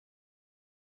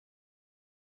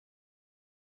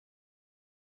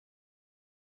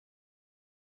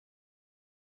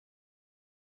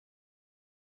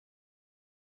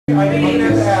So then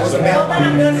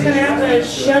I'm just going to have to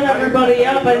shut everybody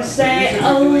up and say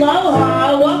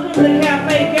aloha. Welcome to the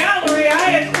Cafe Gallery.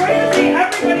 It's great to see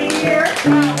everybody here.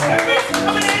 Everybody's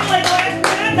coming in like last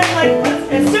minute. And I'm like,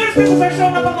 as soon as people start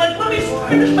showing up, I'm like, let me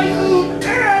finish my food.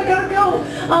 I gotta go.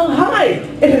 Hi.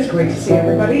 It is great to see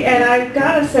everybody. And I've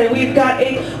got to say, we've got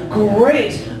a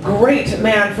great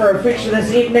man for a feature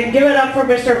this evening. Give it up for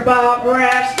Mr. Bob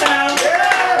Rastow.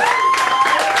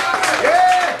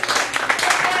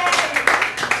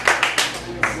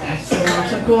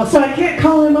 Cool. So I can't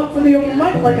call him up for the open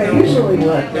mic like I usually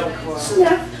would.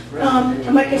 Sniff. I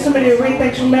might get somebody to read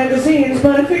things from magazines,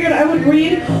 but I figured I would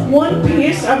read one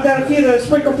piece. I've got a few to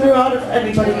sprinkle throughout. If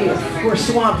anybody, if we're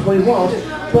swamped, we won't.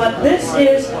 But this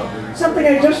is something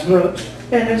I just wrote,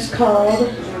 and it's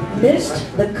called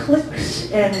Missed the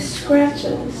Clicks and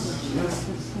Scratches.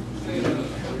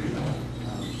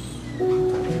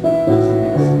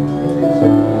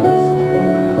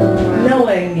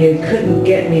 Knowing you couldn't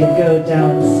get me to go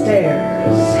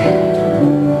downstairs.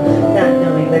 Not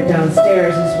knowing that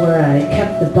downstairs is where I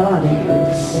kept the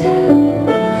bodies.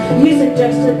 You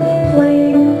suggested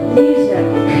playing music.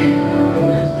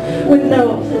 With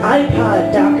no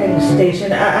iPod docking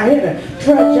station, I had to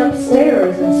trudge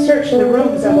upstairs and search the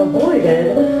rooms I've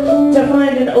avoided to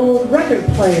find an old record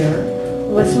player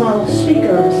with small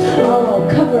speakers all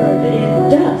covered in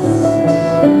dust.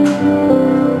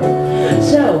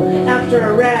 So, after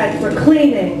a rag for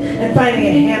cleaning and finding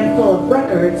a handful of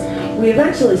records, we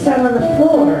eventually sat on the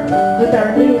floor with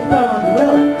our newfound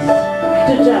relics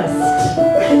to just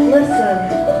listen.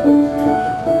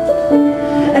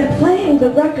 And playing the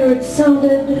records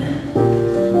sounded,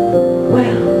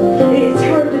 well, it's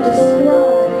hard to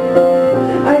describe.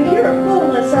 I hear a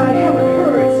fullness I haven't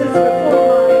heard since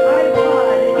before my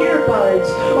iPod, earbuds,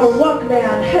 or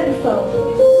Walkman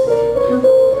headphones.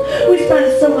 We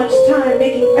spend so much time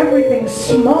making everything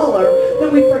smaller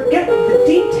that we forget the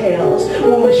details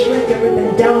when we shrink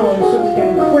everything down so we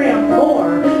can cram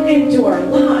more into our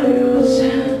lives.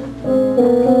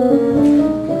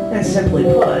 And simply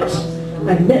put,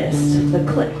 I missed the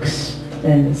clicks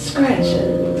and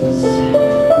scratches.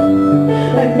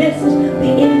 I missed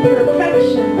the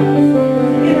imperfections.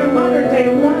 In our modern day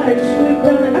lives, we've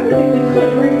done everything we could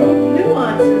to remove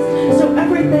nuances, so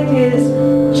everything is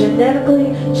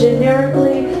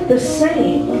generically the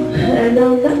same, and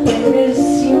now nothing is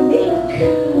unique.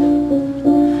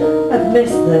 I've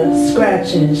missed the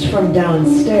scratches from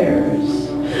downstairs.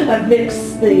 I've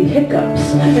mixed the hiccups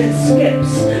and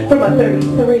skips from a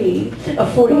 33, a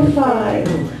 45,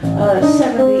 a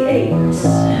 78.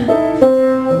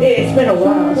 It's been a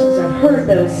while since I've heard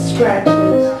those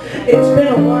scratches. It's been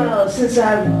a while since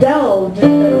I've delved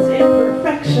in those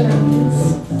imperfections.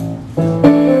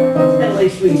 At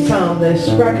least we found this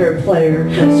record player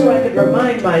so I could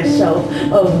remind myself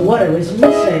of what I was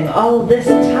missing all this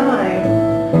time.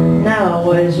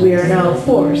 Now, as we are now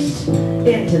forced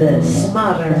into this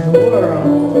modern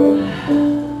world.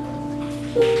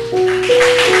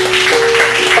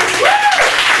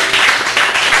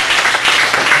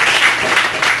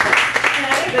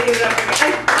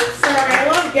 I'm sorry, I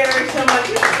love Gerry so much.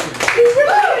 He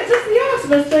really is just the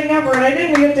awesomest thing ever, and I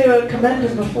didn't get to commend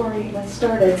him before he even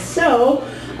started. So,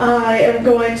 I am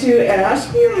going to ask,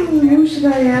 who should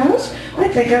I ask? I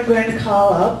think I'm going to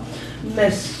call up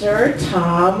Mr.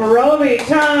 Tom Roby.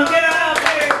 Tom, get up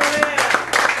here.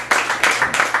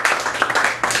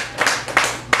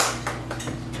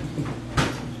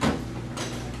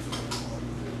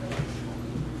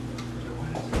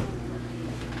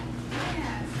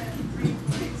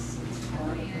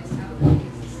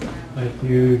 Thank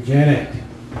you, Janet.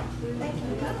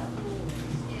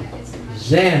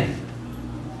 Zen.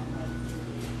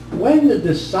 When the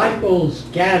disciples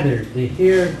gathered to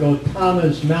hear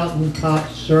Gautama's mountaintop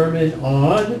sermon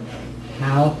on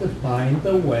how to find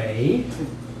the way,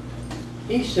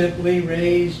 he simply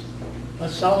raised a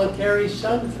solitary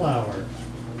sunflower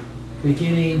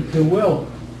beginning to wilt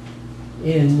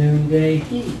in noonday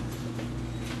heat.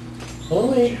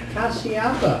 Only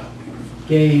Kasyapa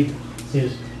gave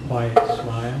his quiet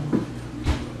smile.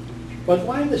 But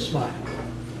why the smile?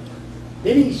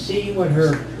 Did he see what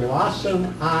her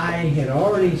blossom eye had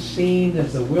already seen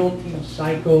of the wilting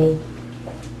cycle?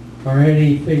 Or had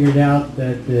he figured out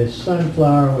that the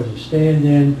sunflower was a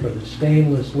stand-in for the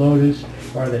stainless lotus,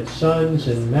 or that suns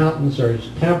and mountains are as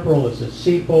temporal as a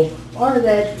sepal, or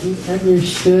that he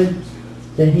understood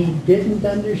that he didn't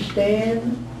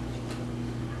understand?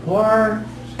 Or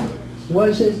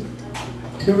was it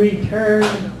to return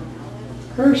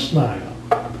her smile,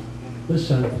 the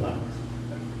sunflower?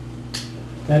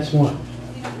 That's one.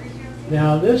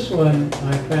 Now this one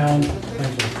I found.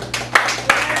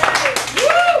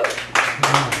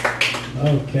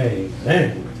 Okay,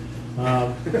 then.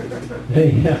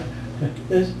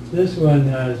 This one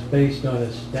is based on a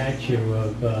statue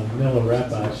of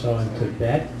Milarepa I saw in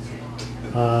Tibet,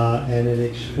 and it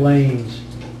explains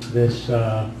this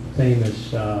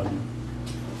famous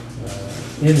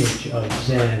image of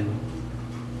Zen.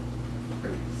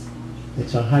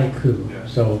 It's a haiku,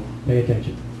 so pay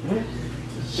attention.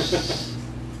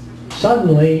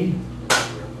 Suddenly,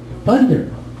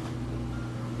 thunder.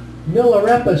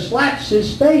 Milarepa slaps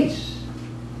his face.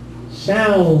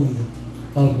 Sound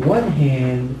of one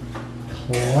hand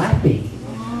clapping.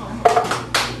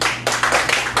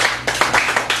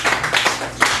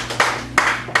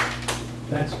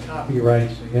 That's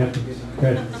copyright, so you have to get some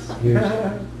credit.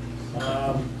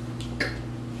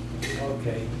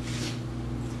 Okay.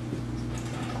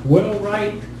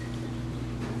 Wheelwright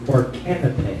or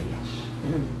canapes?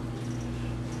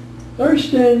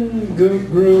 Thurston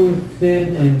grew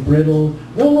thin and brittle,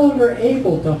 no longer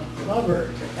able to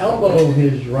elbow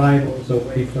his rivals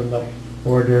away from the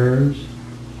hors d'oeuvres.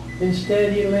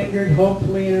 Instead, he lingered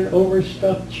hopefully in an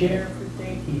overstuffed chair for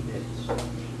dainty bits,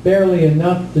 barely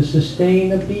enough to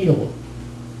sustain a beetle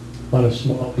on a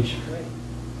smallish frame,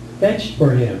 fetched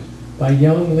for him by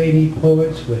young lady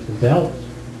poets with velvet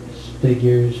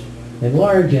figures and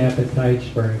large appetites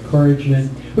for encouragement,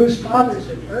 whose fathers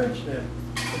had urged them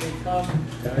to become.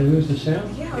 Did I lose the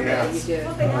sound? Yeah, you did.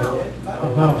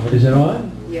 How? Is it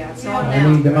on? Yeah, it's on I now.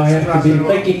 mean, do I have to be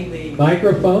licking the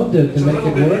microphone to make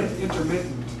it work?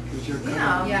 Intermittent.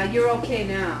 Yeah, you're okay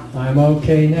now. I'm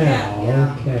okay now.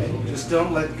 Yeah. Okay. Just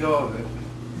don't let go of it.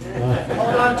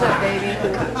 Hold on to it, baby.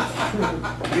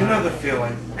 You know the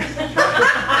feeling.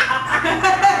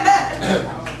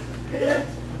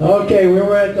 Okay, we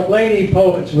were at the lady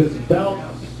poets with belts.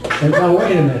 Oh,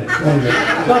 wait a minute. Something's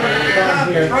wrong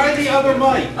here. Try the other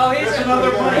mic. Oh, here's There's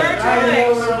another mic. Try the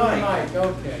other mic.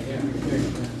 Okay,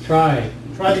 yeah. Try.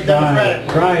 Try the Democratic.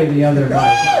 Try the other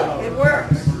mic. It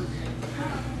works.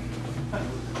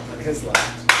 His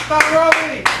last. Stop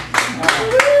rolling.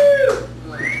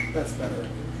 That's better.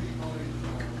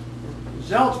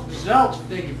 Zelt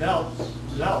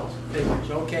figures.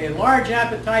 Okay, and large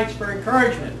appetites for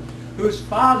encouragement, whose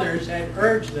fathers had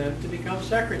urged them to become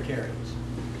secretaries.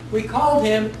 We called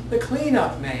him the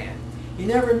cleanup man. He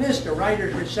never missed a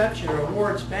writer's reception or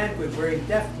awards banquet where he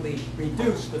deftly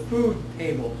reduced the food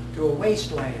table to a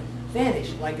wasteland,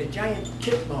 vanished like a giant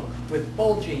chipmunk with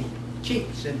bulging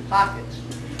cheeks and pockets.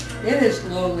 In his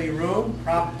lowly room,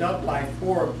 propped up by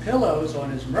 4 pillows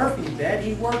on his Murphy bed,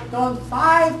 he worked on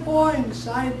 5 poems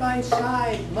side by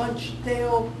side, munched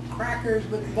stale crackers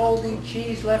with moldy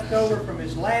cheese left over from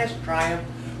his last triumph,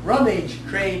 rummaged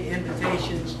trade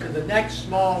invitations to the next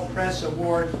small press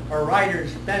award or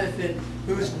writer's benefit,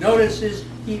 whose notices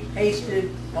he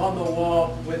pasted on the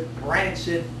wall with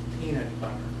rancid peanut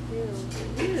butter.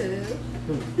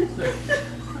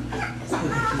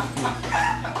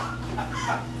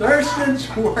 Thurston's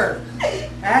work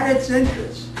had its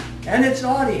interest and its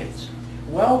audience.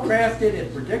 Well-crafted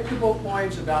and predictable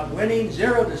poems about winning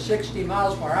 0 to 60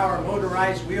 miles per hour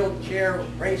motorized wheelchair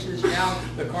races down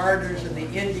the corridors of the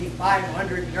Indy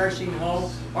 500 nursing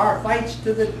home, or fights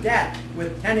to the death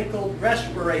with tentacled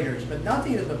respirators, but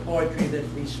nothing of the poetry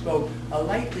that bespoke a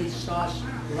lightly sauced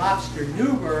lobster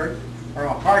Newburg or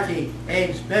a hearty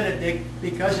eggs Benedict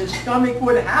because his stomach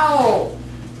would howl.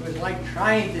 It was like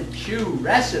trying to chew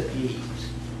recipes.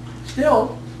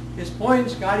 Still, his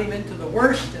poems got him into the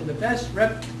worst and the best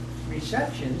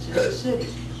receptions in the city.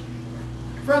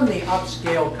 From the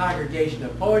upscale congregation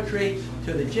of poetry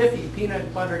to the Jiffy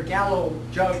peanut butter gallo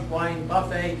jug wine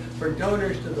buffet for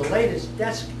donors to the latest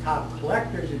desktop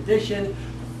collector's edition,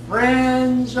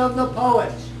 Friends of the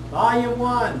Poets, Volume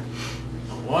 1,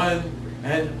 the one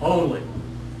and only.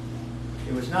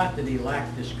 It was not that he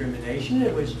lacked discrimination,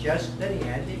 it was just that he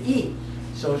had to eat.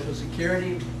 Social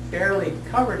Security barely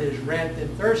covered his rent, and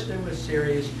Thurston was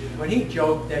serious when he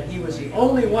joked that he was the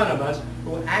only one of us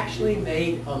who actually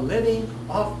made a living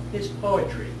off his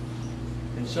poetry.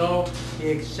 And so he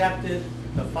accepted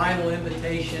the final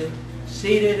invitation,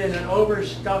 seated in an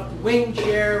overstuffed wing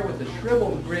chair with a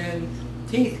shriveled grin,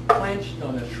 teeth clenched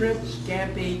on a shrimp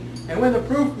scampi, and when the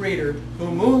proofreader,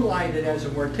 who moonlighted as a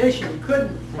mortician,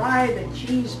 couldn't pry the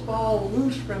cheese ball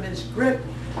loose from his grip,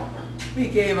 we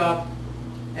gave up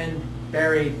and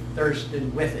buried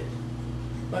Thurston with it.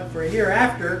 But for a year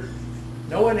after,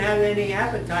 no one had any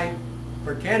appetite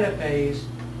for canapes,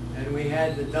 and we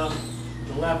had to dump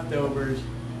the leftovers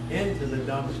into the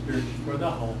dumpsters for the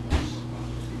homeless.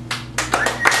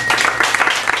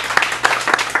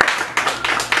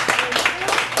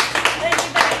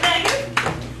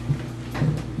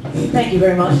 Thank you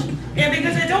very much. And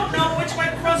because I don't know which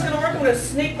microphone's going to work, I'm going to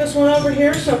sneak this one over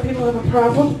here so if people have a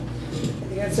problem.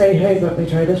 You can say, hey, let me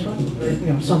try this one.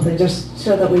 Or, something just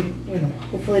so that we,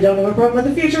 hopefully don't have a problem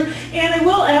in the future. And I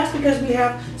will ask, because we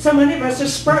have so many of us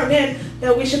just spurting in,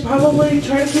 that we should probably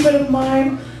try to keep it in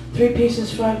mind. 3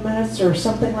 pieces, 5 minutes, or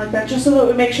something like that, just so that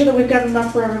we make sure that we've got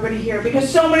enough for everybody here. Because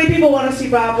so many people want to see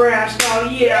Bob Rash. So,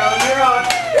 you're on.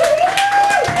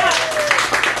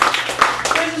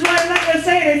 Which is why I'm not going to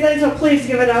say anything, so please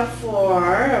give it up for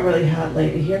a really hot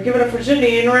lady here. Give it up for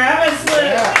Jenene Ravesloot.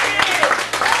 Yeah.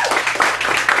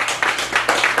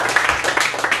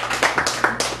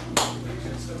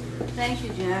 Thank you,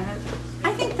 Janet.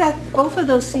 I think that both of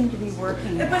those seem to be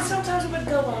working. But sometimes it would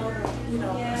go on,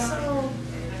 Yeah. so,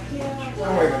 yeah.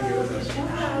 Oh, wait, I'm doing this.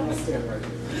 I'll stand right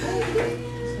here.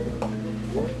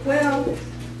 Well,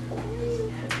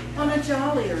 on a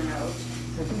jollier note,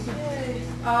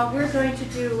 we're going to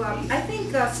do, I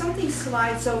think something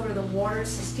slides over the water,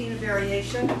 Sistina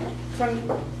variation from,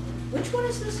 which one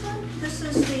is this one? This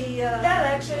is the, That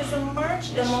actually is a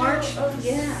March The issue March, of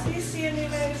yeah. CCNU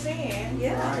magazine.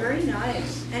 yeah, very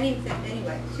nice.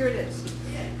 Anyway, here it is.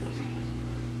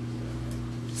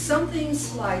 Something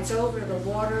slides over the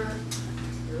water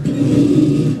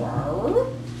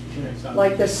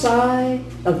like the sigh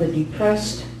of the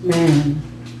depressed man.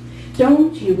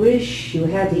 Don't you wish you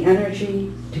had the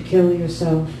energy to kill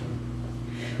yourself?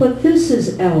 But this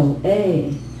is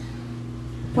L.A.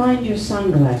 Find your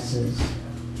sunglasses.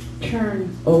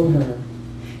 Turn over.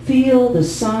 Feel the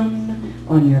sun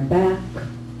on your back.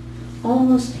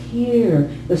 Almost hear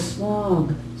the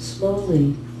smog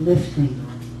slowly lifting.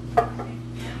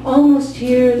 Almost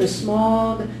hear the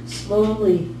smog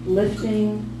slowly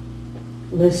lifting.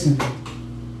 Listen.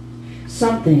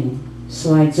 Something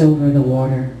slides over the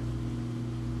water.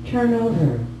 Turn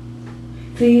over.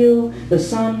 Feel the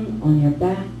sun on your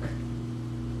back.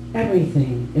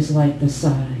 Everything is like the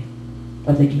sigh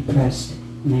of the depressed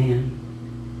man.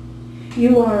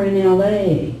 You are in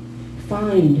L.A.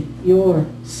 Find your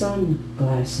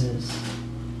sunglasses.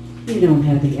 You don't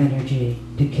have the energy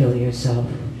to kill yourself.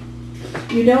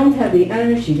 You don't have the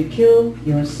energy to kill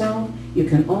yourself. You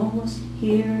can almost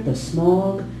hear the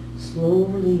smog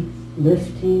slowly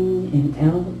lifting in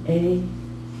L.A.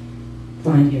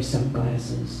 Find your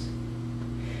sunglasses.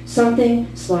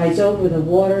 Something slides over the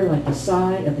water like the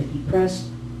sigh of the depressed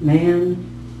man.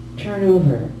 Turn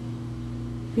over.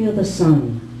 Feel the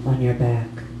sun on your back.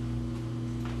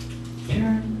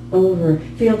 Turn over.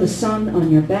 Feel the sun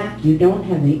on your back. You don't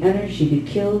have the energy to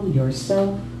kill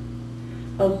yourself.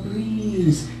 A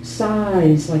breeze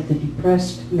sighs like the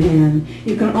depressed man.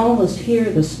 You can almost hear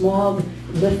the smog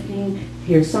lifting.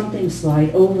 Hear something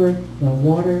slide over the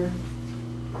water.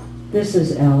 This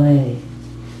is L.A.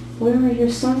 Where are your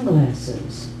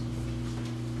sunglasses?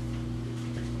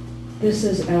 This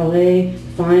is L.A.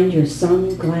 Find your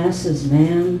sunglasses,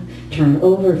 man. Turn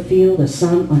over, feel the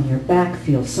sun on your back.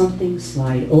 Feel something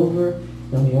slide over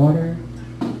the water.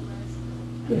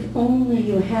 If only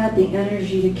you had the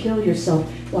energy to kill yourself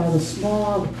while the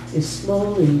smog is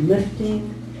slowly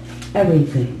lifting.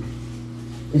 Everything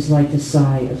is like the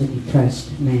sigh of the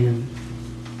depressed man.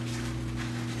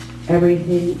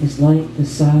 Everything is like the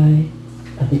sigh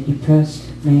of the depressed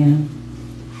man.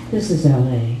 This is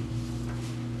L.A.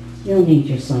 You'll need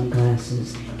your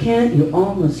sunglasses. Can't you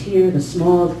almost hear the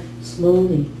smog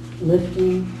slowly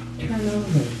lifting? Turn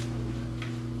over.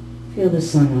 Feel the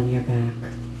sun on your back.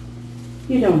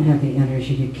 You don't have the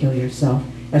energy to kill yourself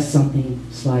as something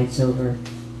slides over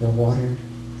the water.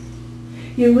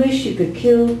 You wish you could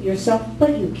kill yourself,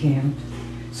 but you can't.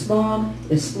 Smog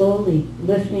is slowly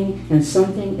lifting and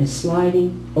something is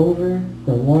sliding over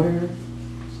the water.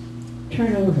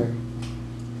 Turn over.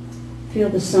 Feel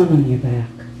the sun on your back.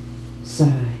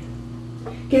 Sigh.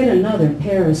 Get another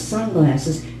pair of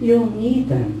sunglasses. You'll need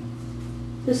them.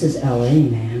 This is L.A.,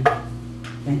 man.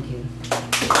 Thank you.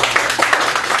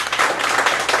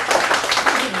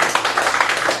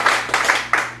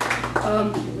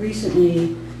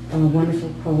 Recently, a wonderful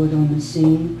poet on the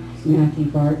scene, Matthew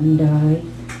Barton, died.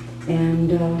 And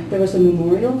there was a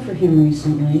memorial for him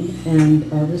recently, and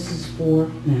this is for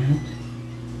Matt,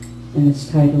 and it's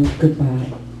titled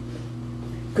Goodbye.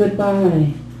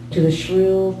 Goodbye to the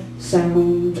shrill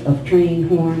sound of train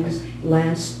horns,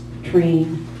 last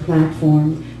train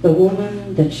platform. The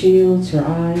woman that shields her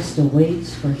eyes still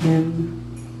waits for him.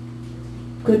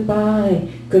 Goodbye,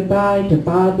 goodbye to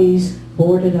Bobby's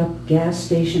boarded up gas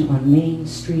station on Main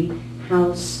Street,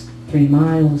 house 3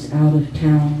 miles out of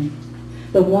town.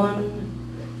 The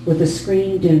one with the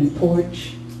screened-in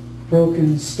porch,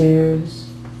 broken stairs.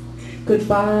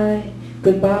 Goodbye,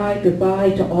 Goodbye,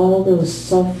 goodbye to all those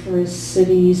sulfurous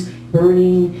cities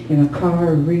burning in a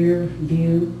car rear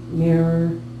view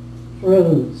mirror.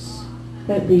 Roads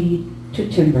that lead to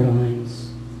timberlines.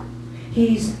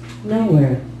 He's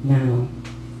nowhere now,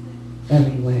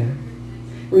 everywhere.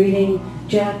 Reading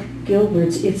Jack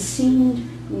Gilbert's It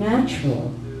Seemed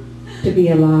Natural to Be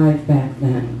Alive Back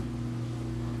Then.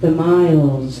 The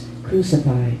miles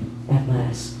crucified at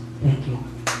last. Thank you.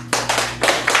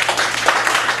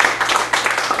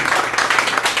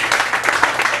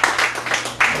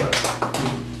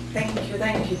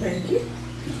 Thank you.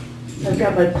 I've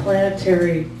got my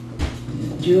planetary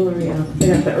jewelry on. I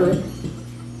got the Earth,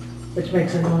 which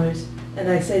makes a noise. And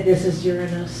I say this is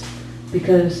Uranus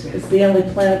because it's the only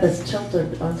planet that's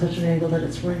tilted on such an angle that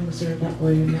its rings are that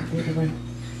way and not the other way.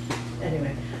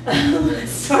 Anyway,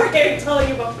 sorry I'm telling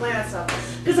you about planet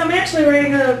stuff. Because I'm actually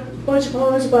writing a bunch of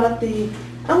poems about the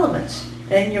elements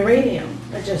and uranium.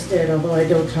 I just did, although I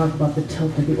don't talk about the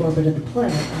tilt of the orbit of the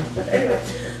planet. But anyway.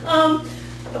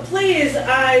 Please,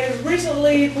 I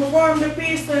recently performed a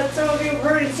piece that some of you have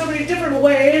heard in so many different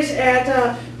ways at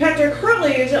Patrick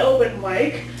Hurley's open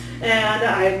mic, and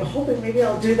I'm hoping maybe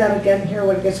I'll do that again here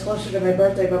when it gets closer to my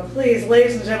birthday, but please,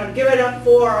 ladies and gentlemen, give it up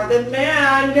for the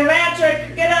man,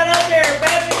 Patrick, get on up here,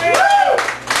 Patrick Hurley!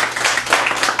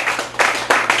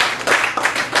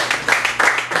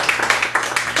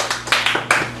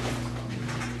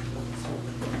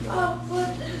 Oh,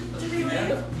 what, did he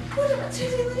leave? What,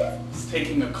 did he leave?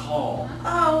 Taking a call.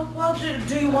 Oh, well,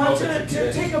 do you want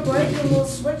to take a break and we'll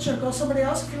switch or go somebody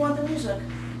else if you want the music?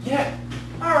 Yeah.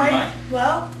 All right,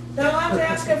 well, then I'll have to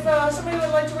ask if somebody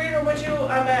would like to read or would you,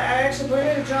 I actually bring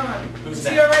it to John. Who's Is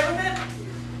that? he all right with it?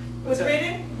 What's With that?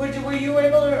 reading? Were you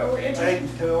able to, or I into?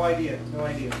 have no idea.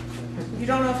 You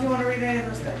don't know if you want to read any of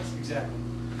those things? Exactly.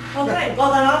 Okay,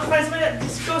 well then I'll find somebody that,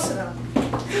 just go sit down.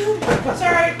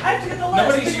 Sorry, I have to get the list.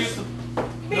 Nobody's used the.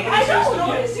 I know,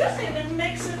 nobody's using it, and it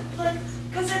makes it like,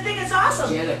 because I think it's awesome.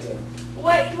 Janet did.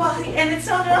 Wait, well, and it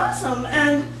sounded awesome,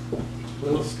 and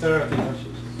Little stir at the bushes.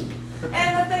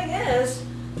 And the thing is,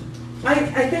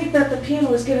 I think that the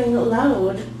piano was getting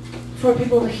loud for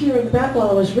people to hear in the back while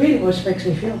I was reading, which makes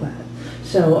me feel bad.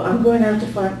 So I'm going to have to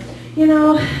find,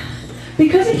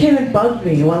 because he came and bugged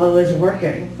me while I was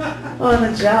working on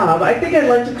the job, I think I'd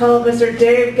like to call Mr.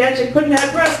 Dave Gecic. Put in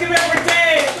that press, give it up for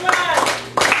Dave, come on!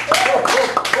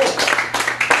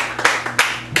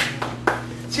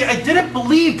 See, I didn't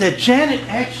believe that Janet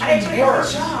actually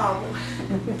worked. Job.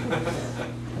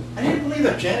 I didn't believe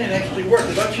that Janet actually worked.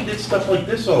 I thought she did stuff like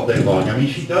this all day long. I mean,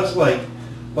 she does like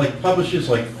publishes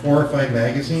like 4 or 5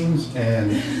 magazines,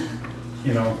 and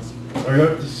or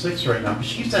up to 6 right now. But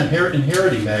she's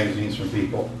inheriting magazines from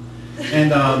people,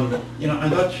 and I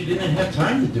thought she didn't have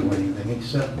time to do anything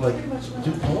except like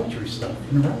do poetry stuff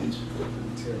and write.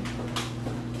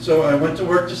 So I went to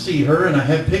work to see her, and I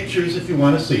have pictures if you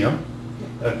want to see them.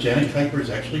 Janet Kuypers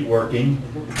actually working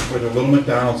with her little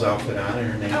McDonald's outfit on and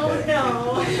her name tag.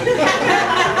 Oh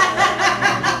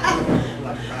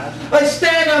I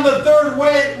stand on the third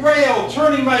rail,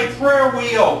 turning my prayer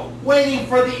wheel, waiting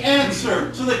for the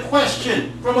answer to the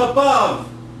question from above.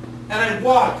 And I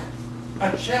walk,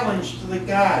 a challenge to the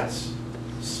gods,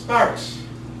 sparks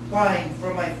flying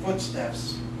from my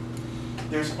footsteps.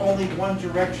 There's only one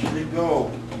direction to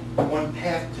go, one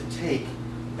path to take,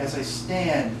 as I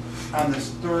stand on this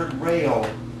third rail,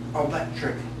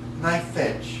 electric knife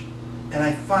edge, and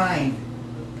I find,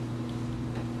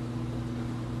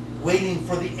 waiting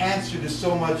for the answer to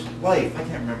so much life, I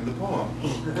can't remember the poem,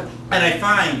 and I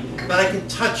find that I can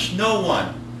touch no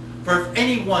one, for if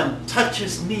anyone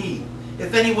touches me,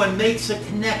 if anyone makes a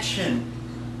connection,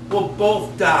 we'll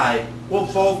both die, we'll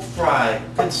both fry,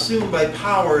 consumed by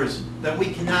powers that we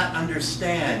cannot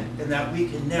understand and that we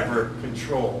can never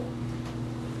control.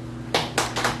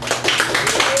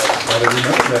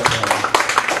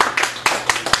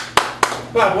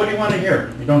 Bob, what do you want to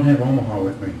hear? You don't have Omaha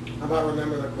with me. How about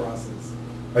Remember the Crosses?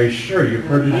 Are you sure? You've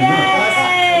heard it enough.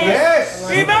 Yes!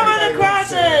 Remember the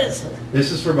crosses!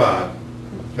 This is for Bob,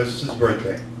 because it's his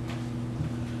birthday.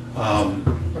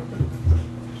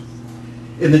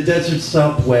 In the desert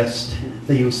Southwest,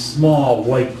 they use small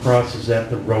white crosses at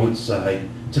the roadside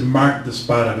to mark the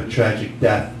spot of a tragic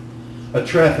death, a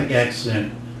traffic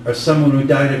accident, or someone who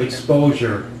died of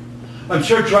exposure. I'm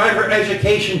sure driver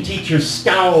education teachers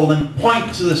scowl and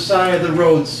point to the side of the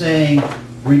road saying,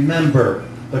 remember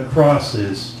the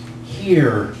crosses.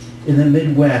 Here in the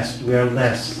Midwest, we are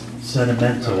less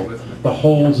sentimental. The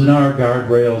holes in our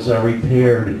guardrails are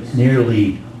repaired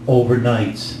nearly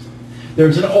overnight.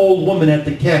 There's an old woman at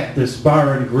the Cactus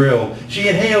Bar and Grill. She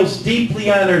inhales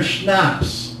deeply on her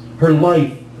schnapps. Her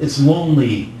life is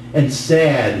lonely and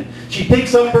sad. She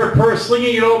picks up her purse,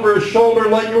 slinging it over her shoulder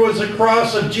like it was a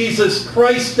cross of Jesus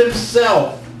Christ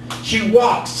himself. She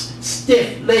walks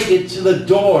stiff-legged to the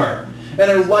door, and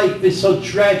her life is so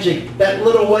tragic that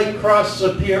little white crosses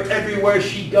appear everywhere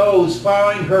she goes,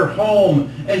 following her home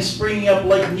and springing up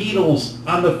like needles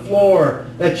on the floor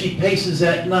that she paces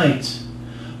at night.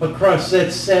 Across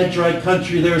that sad, dry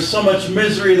country, there is so much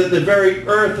misery that the very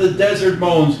earth of the desert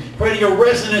moans, creating a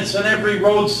resonance on every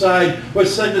roadside, which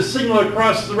sends a signal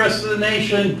across the rest of the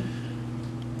nation,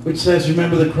 which says,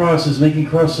 remember the crosses, making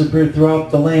crosses appear throughout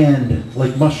the land,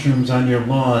 like mushrooms on your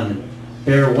lawn.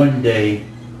 There one day,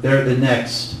 there the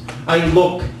next. I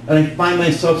look, and I find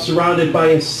myself surrounded by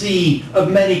a sea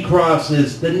of many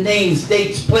crosses, the names,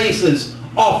 dates, places,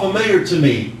 all familiar to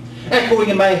me. Echoing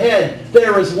in my head,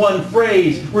 there is one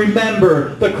phrase,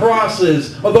 remember the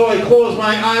crosses. Although I close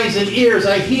my eyes and ears,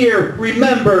 I hear,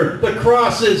 remember the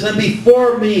crosses. And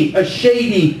before me, a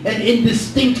shady and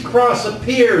indistinct cross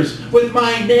appears with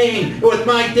my name, with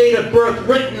my date of birth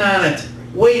written on it,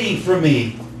 waiting for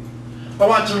me. I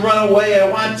want to run away. I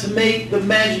want to make the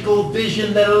magical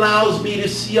vision that allows me to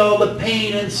see all the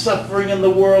pain and suffering in the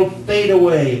world fade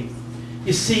away.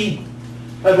 You see,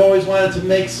 I've always wanted to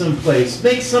make some place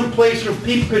where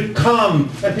people could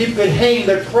come and people could hang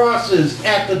their crosses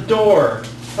at the door.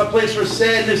 A place where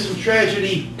sadness and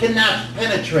tragedy cannot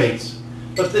penetrate.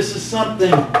 But this is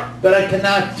something that I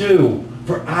cannot do,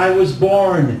 for I was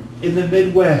born in the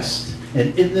Midwest,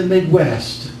 and in the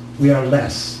Midwest, we are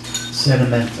less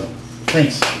sentimental.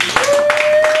 Thanks.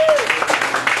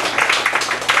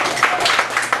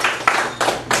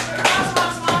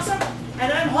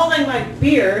 My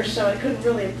beer, so I couldn't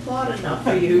really applaud enough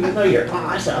for you, even though you're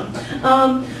awesome.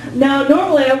 Now,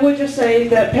 normally I would just say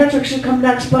that Patrick should come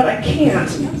next, but I can't.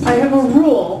 I have a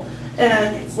rule,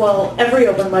 and, well, every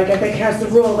open mic, I think, has the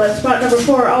rule that spot number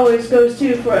 4 always goes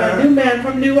to for a new man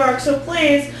from Newark, so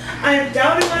please, I am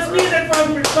doubting less music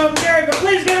from Gerry, but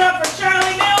please give it up for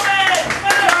Charlie Newman!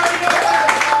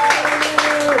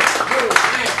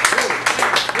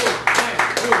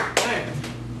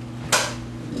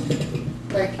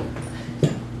 Thank you.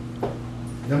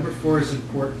 Number 4 is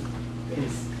important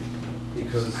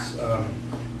because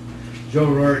Joe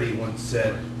Rorty once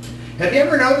said, have you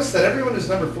ever noticed that everyone who's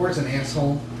number 4 is an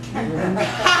asshole?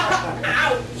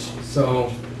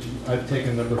 So I've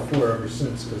taken number 4 ever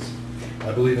since because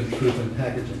I believe in truth in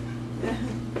packaging.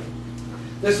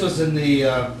 This was in the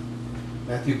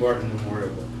Matthew Barton Memorial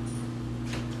Book.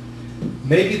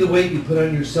 Maybe the weight you put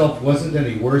on yourself wasn't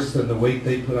any worse than the weight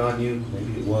they put on you.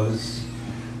 Maybe it was.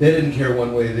 They didn't care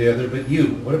one way or the other, but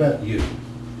you, what about you?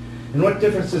 And what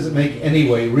difference does it make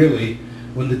anyway, really,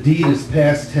 when the deed is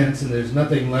past tense and there's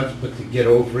nothing left but to get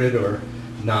over it or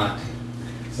not?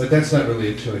 But that's not really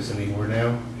a choice anymore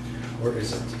now, or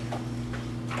is it?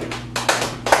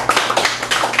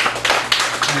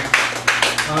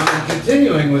 And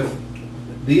continuing with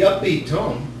the upbeat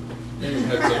tone,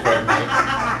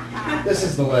 this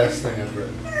is the last thing I've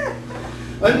written.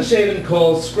 Unshaven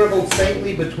calls scribbled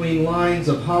saintly between lines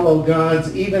of hollow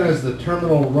gods, even as the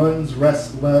terminal runs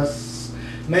restless.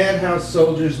 Madhouse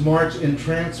soldiers march in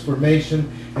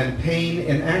transformation, and pain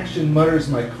in action mutters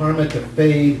my karma to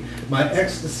fade, my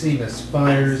ecstasy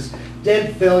misfires,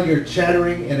 dead failure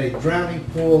chattering in a drowning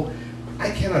pool. I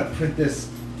cannot print this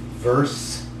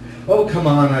verse. Oh, come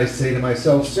on, I say to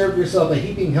myself, serve yourself a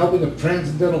heaping helping of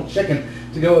transcendental chicken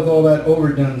to go with all that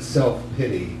overdone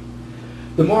self-pity.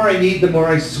 The more I need, the more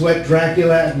I sweat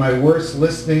Dracula at my worst,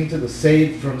 listening to the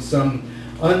sage from some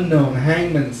unknown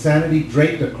hangman sanity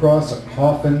draped across a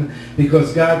coffin,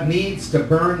 because God needs to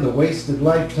burn the wasted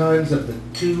lifetimes of the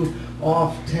 2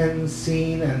 off 10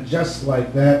 scene, and just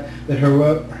like that, the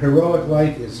heroic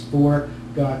life is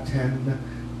forgotten,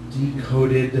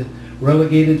 decoded,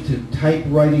 relegated to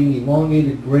typewriting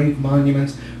elongated grave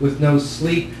monuments with no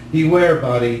sleep. Beware,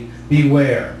 body,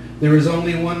 beware. There is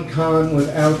only one con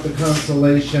without the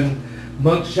consolation.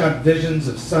 Mugshot visions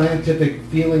of scientific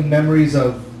feeling, memories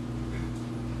of...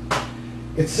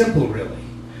 It's simple, really.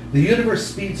 The universe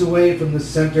speeds away from the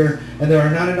center, and there are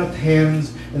not enough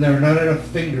hands, and there are not enough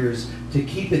fingers to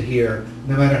keep it here,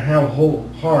 no matter how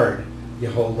hard you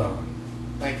hold on.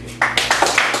 Thank you.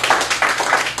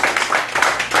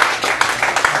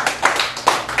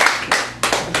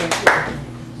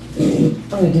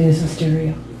 Oh, it is in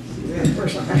stereo.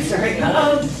 First one, I'm sorry.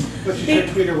 But you should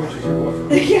tweet her what you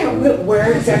do. Yeah,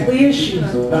 where exactly is she?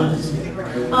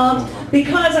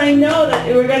 Because I know that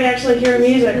we're going to actually hear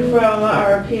music from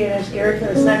our pianist Gary for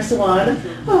this next one.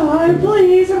 Oh,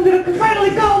 please, I'm going to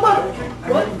finally call up.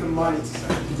 What? I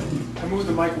moved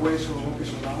the mic away so it won't be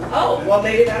so loud. Oh, well,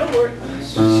 maybe that'll work.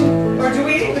 Or do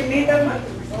we even need that mic?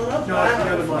 Well, no No, it's the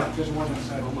other problem. mic. There's one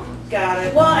inside. Got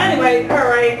it. Well, anyway, all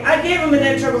right. I gave him an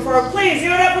intro before. Please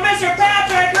give it up for Mr.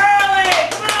 Patrick Hurley.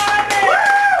 Come on,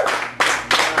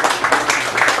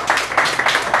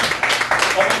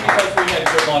 Only because we had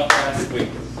good luck last week.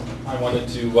 I wanted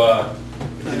to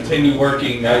continue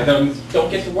working. I don't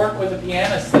get to work with a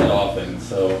pianist that often,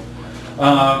 so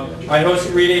I host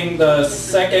a reading the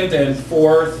 2nd and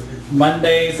 4th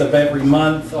Mondays of every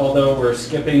month, although we're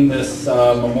skipping this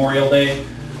Memorial Day.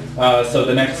 So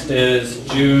the next is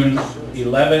June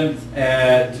 11th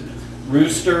at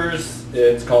Roosters.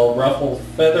 It's called Ruffle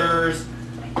Feathers,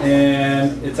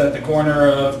 and it's at the corner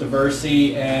of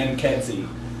Diversey and Gecic.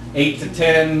 8 to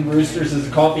 10, Roosters is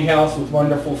a coffee house with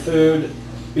wonderful food,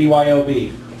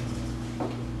 BYOB.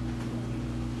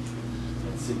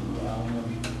 Let's see.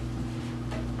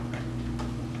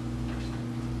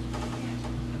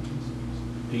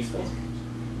 Peaceful?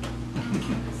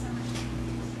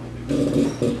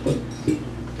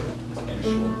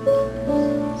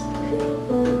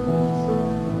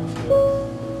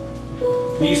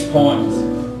 These poems.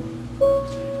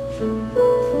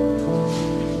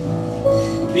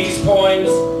 These poems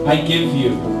I give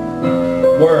you.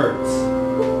 Words,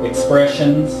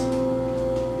 expressions,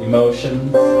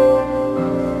 emotions,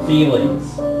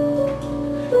 feelings.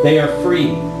 They are free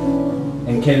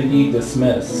and can be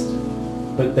dismissed,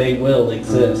 but they will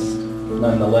exist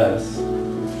nonetheless.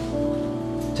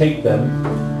 Take them,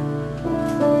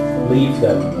 leave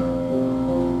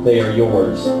them, they are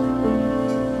yours. Let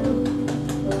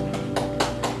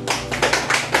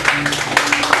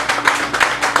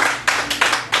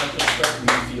us start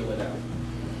and you feel it out.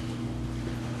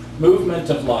 Movement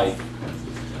of life.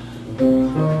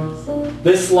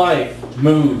 This life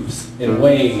moves in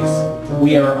ways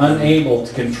we are unable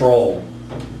to control,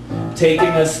 taking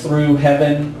us through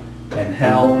heaven and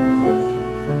hell.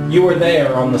 You are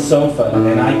there on the sofa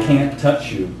and I can't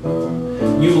touch you.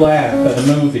 You laugh at a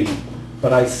movie,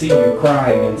 but I see you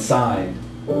crying inside.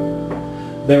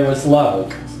 There was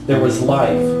love, there was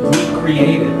life. We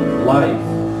created life,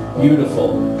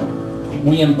 beautiful.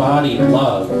 We embodied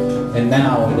love, and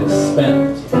now it is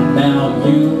spent. Now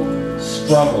you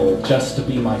struggle just to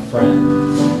be my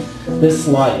friend. This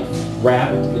life,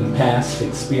 wrapped in past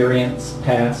experience,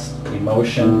 past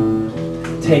emotion,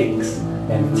 takes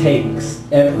and takes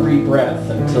every breath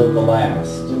until the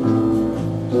last.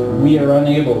 We are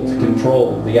unable to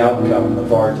control the outcome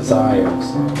of our desires,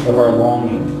 of our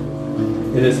longing.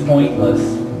 It is pointless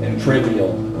and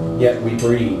trivial, yet we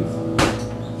breathe.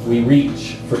 We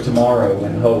reach for tomorrow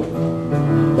and hope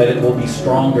that it will be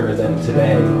stronger than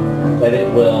today, that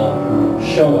it will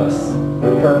show us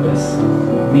purpose,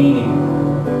 meaning,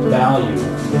 value.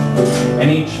 And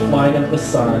each flight of the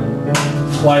sun,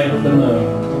 flight of the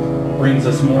moon, brings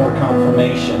us more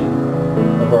confirmation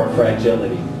of our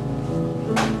fragility.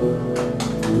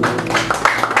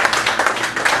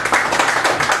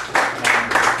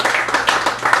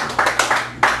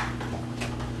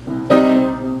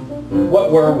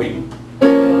 What were we?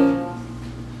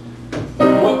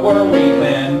 What were we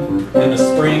then in the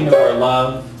spring of our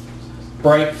love?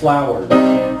 Bright flowers,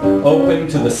 open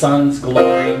to the sun's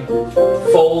glory,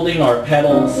 folding our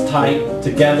petals tight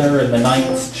together in the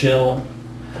night's chill.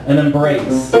 An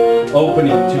embrace,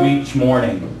 opening to each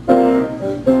morning.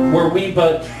 Were we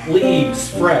but leaves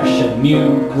fresh and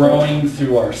new, growing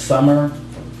through our summer,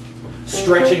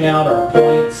 stretching out our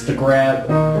points to grab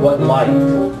what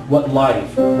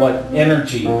life, what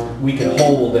energy we could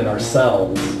hold in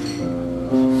ourselves,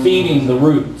 feeding the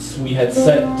roots we had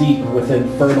set deep within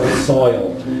fertile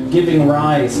soil, giving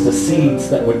rise to seeds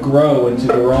that would grow into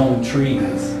their own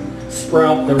trees,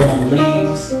 sprout their own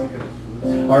leaves.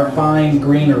 Our fine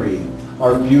greenery,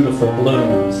 our beautiful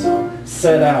blooms,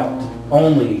 set out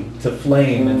only to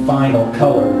flame in final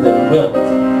color, then wilt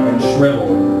and shrivel,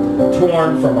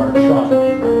 torn from our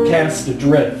trunk, cast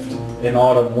adrift in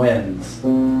autumn winds.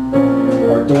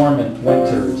 Our dormant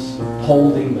winters,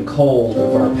 holding the cold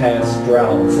of our past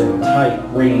droughts in tight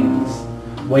rings,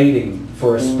 waiting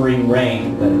for a spring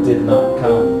rain that did not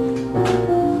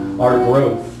come. Our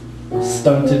growth,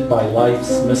 stunted by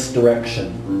life's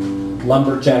misdirection.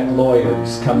 Lumberjack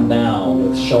lawyers come now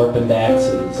with sharpened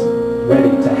axes,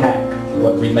 ready to hack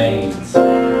what remains.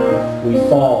 We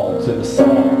fall to the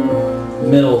saw,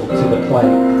 milled to the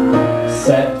plank,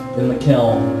 set in the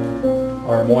kiln,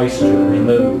 our moisture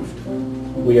removed.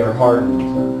 We are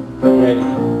hardened, ready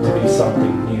to be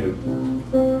something new.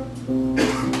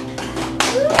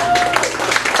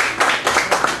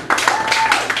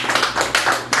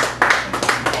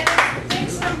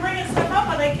 Thanks for bringing stuff up,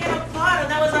 and I came up hot,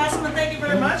 and that was awesome, and thank you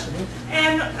very much.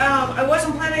 And I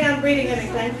wasn't planning on reading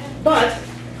anything, but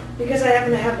because I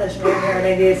happen to have this right here and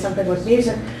I needed something with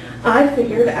music, I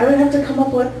figured I would have to come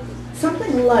up with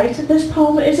something light. This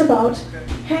poem is about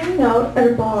hanging out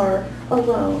at a bar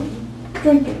alone,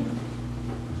 drinking.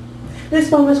 This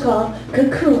poem is called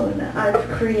Cocoon I've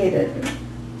Created.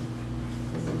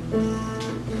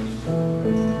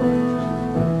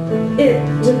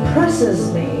 It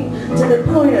depresses me to the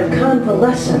point of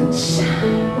convalescence,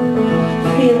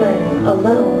 feeling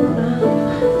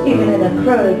alone, even in a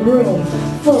crowded room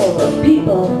full of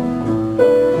people.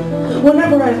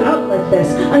 Whenever I'm out like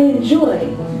this, I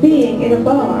enjoy being in a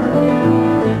bar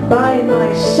by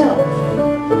myself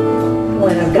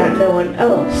when I've got no one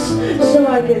else, so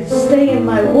I could stay in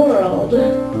my world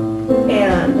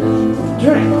and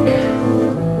drink.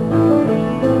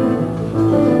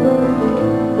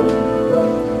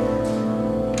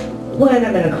 When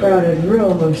I'm in a crowded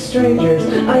room of strangers,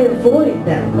 I avoid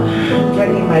them,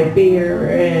 drinking my beer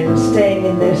and staying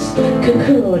in this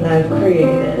cocoon I've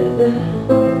created.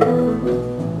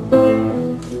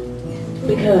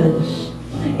 Because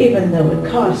even though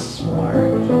it costs more,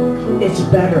 it's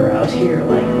better out here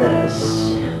like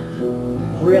this.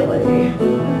 Really.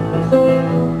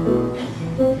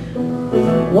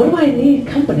 What do I need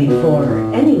company for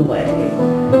anyway?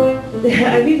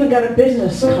 I've even got a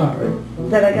business card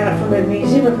that I got from a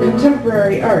museum of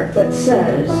contemporary art that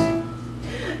says,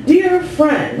 "Dear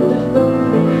friend,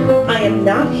 I am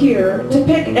not here to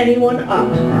pick anyone up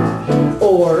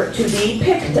or to be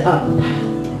picked up.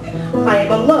 I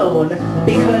am alone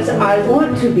because I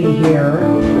want to be here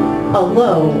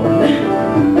alone."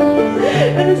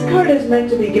 And this card is meant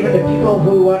to be given to people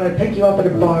who want to pick you up at a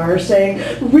bar saying,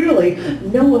 "Really,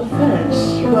 no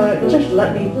offense, but just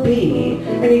let me be."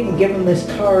 And you can give them this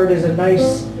card as a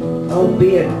nice,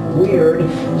 albeit weird,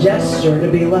 gesture to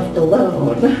be left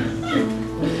alone.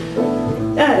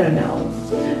 I don't know.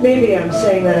 Maybe I'm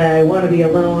saying that I want to be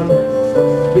alone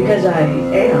because I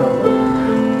am.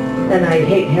 And I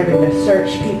hate having to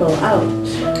search people out.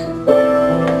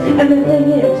 And the thing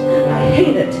is, I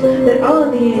hate it that all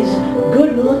of these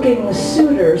good-looking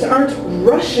suitors aren't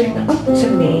rushing up to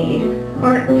me,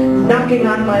 aren't knocking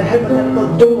on my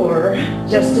hypothetical door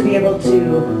just to be able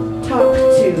to talk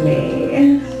to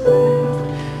me.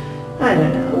 I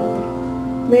don't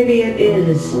know. Maybe it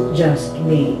is just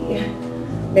me.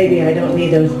 Maybe I don't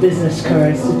need those business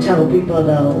cards to tell people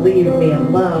to leave me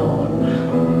alone.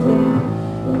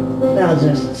 I'll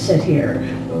just sit here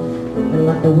and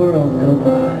let the world go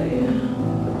by.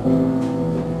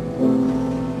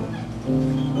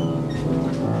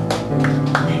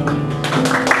 Thank you.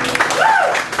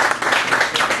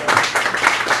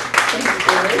 Thank you,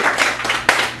 Gerry.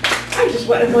 I just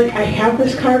went, I'm like, I have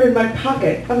this card in my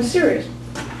pocket. I'm serious.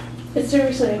 It's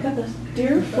seriously, I got this.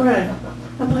 Dear friend.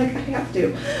 I'm like, I have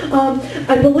to.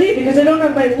 I believe, because I don't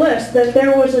have my list, that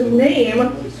there was a name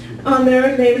on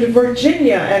there named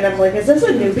Virginia, and I'm like, is this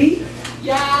a newbie?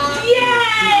 Yeah.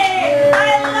 Yay!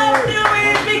 I love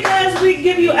newbies because we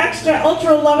give you extra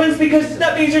ultra 11s because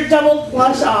that means you're double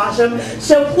plus awesome.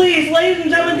 So please, ladies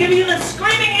and gentlemen, give you the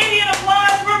screaming Indian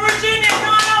applause for Virginia.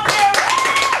 Come on up here.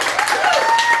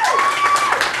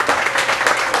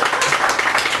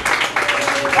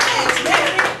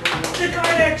 The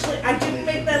card actually, I didn't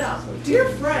make that up. Dear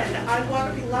friend, I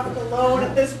want to be left alone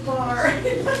at this bar.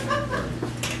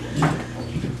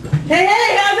 Hey,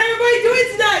 how's everybody doing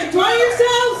tonight? Enjoying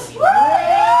yourselves?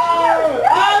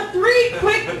 Three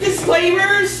quick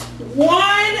disclaimers.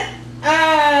 One,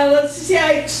 let's see,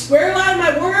 I swear a lot of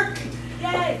my work.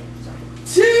 Yay.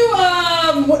 Two,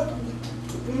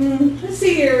 let's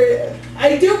see here.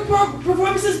 I do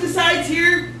performances besides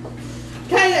here.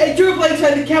 I drew a blank, so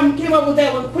I came up with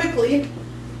that one quickly.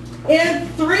 And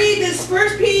three, this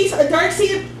first piece, A Dark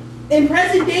Seed in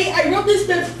Present Day, I wrote this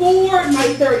before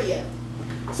my 30th.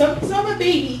 So I'm a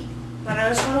baby. But I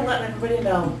just want to let everybody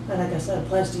know, and like I said, it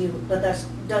applies to you, but that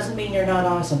doesn't mean you're not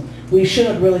awesome. We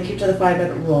should really keep to the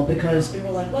 5-minute rule because people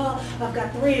are like, well, I've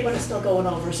got 3, but it's still going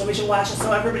over, so we should watch it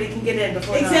so everybody can get in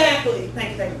before. Exactly.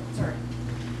 Thank you. Sorry.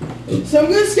 So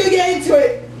I'm just going to get into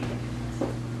it.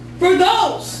 For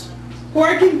those who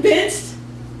are convinced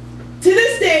to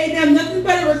this day that I'm nothing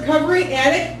but a recovering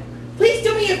addict, please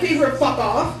do me a favor and fuck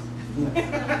off.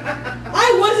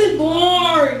 I wasn't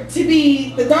born to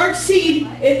be the dark seed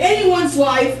in anyone's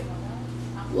life,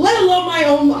 let alone my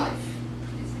own life.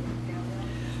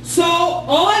 So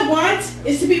all I want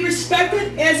is to be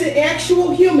respected as an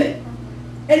actual human,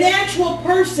 an actual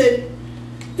person,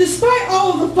 despite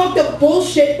all of the fucked up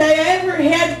bullshit that I ever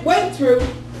went through.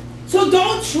 So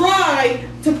don't try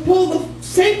to pull the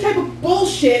same type of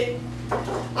bullshit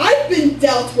I've been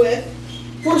dealt with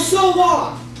for so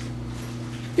long.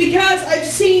 Because I've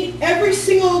seen every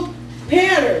single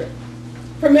pattern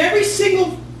from every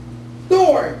single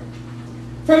thorn,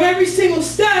 from every single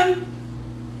stem,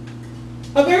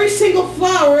 of every single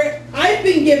flower I've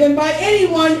been given by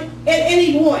anyone at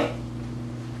any point.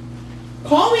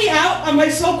 Call me out on my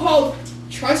so-called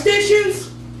trust issues,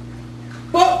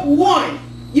 but one,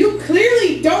 you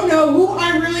clearly don't know who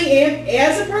I really am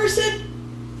as a person,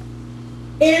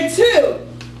 and two,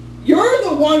 you're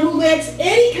the one who lacks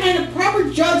any kind of proper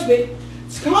judgment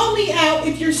to call me out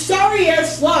if your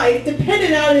sorry-ass life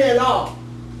depended on it at all.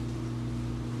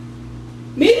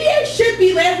 Maybe I should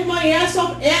be laughing my ass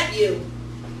off at you,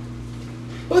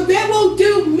 but that won't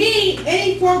do me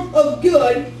any form of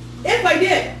good if I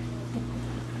did.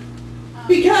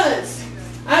 Because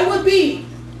I would be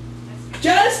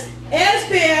just as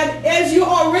bad as you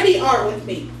already are with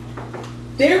me.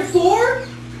 Therefore,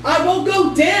 I will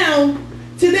go down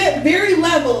to that very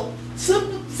level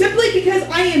simply because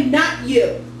I am not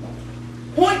you.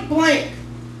 Point blank.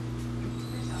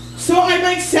 So I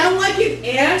might sound like an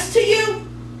ass to you,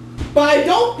 but I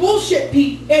don't bullshit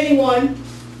anyone.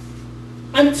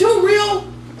 I'm too real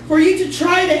for you to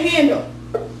try to handle.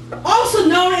 Also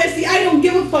known as the I don't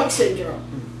give a fuck syndrome.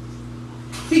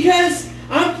 Because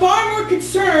I'm far more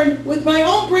concerned with my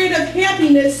own brand of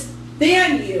happiness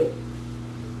than you.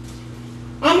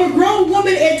 I'm a grown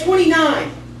woman at 29.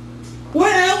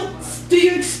 What else do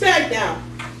you expect now?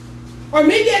 Or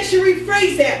maybe I should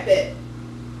rephrase that bit.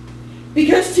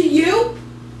 Because to you,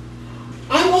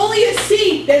 I'm only a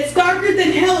seed that's darker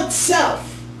than hell itself.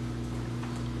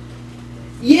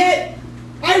 Yet,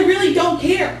 I really don't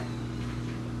care.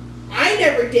 I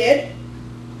never did.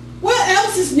 What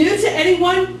else is new to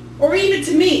anyone, or even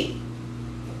to me?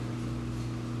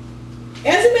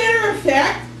 As a matter of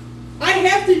fact, I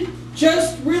have to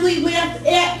just really laugh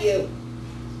at you.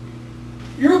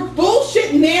 Your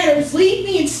bullshit manners leave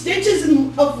me in stitches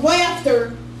of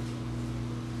laughter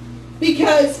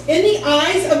because in the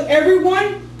eyes of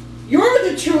everyone,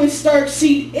 you're the truest dark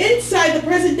seed inside the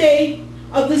present day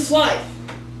of this life.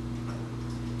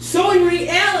 So in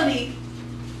reality,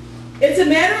 it's a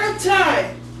matter of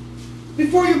time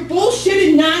before your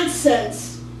bullshitted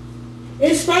nonsense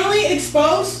is finally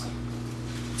exposed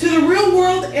to the real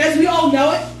world as we all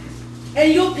know it,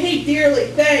 and you'll pay dearly.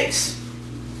 Thanks.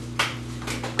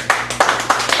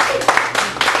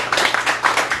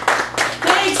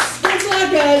 Thanks a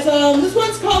lot, guys. This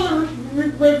one's called the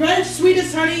Revenge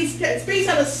Sweetest Honey. It's based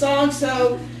on a song,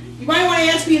 so you might want to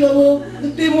ask me a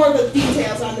bit more of the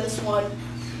details on this one.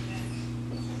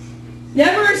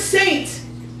 Never a saint,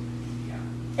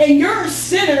 and you're a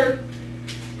sinner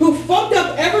who fucked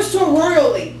up ever so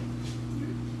royally.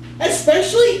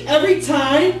 Especially every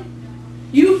time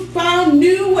you found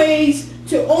new ways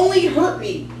to only hurt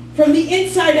me from the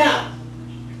inside out.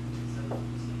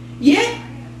 Yet,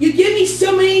 you give me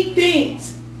so many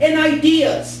things and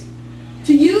ideas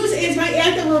to use as my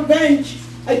act of revenge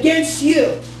against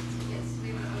you.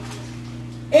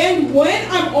 And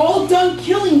when I'm all done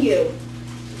killing you,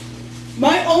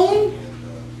 my own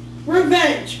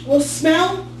revenge will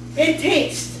smell and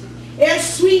taste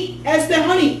as sweet as the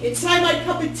honey inside my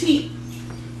cup of tea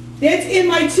that's in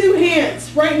my two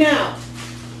hands right now.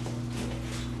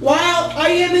 While I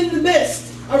am in the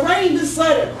midst of writing this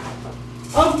letter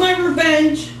of my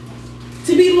revenge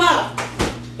to be left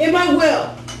in my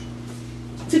will,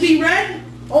 to be read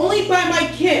only by my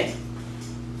kin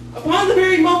upon the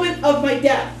very moment of my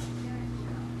death.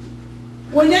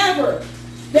 Whenever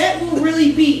that will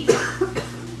really be.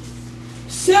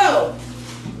 So,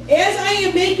 as I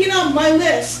am making up my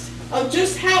list of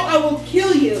just how I will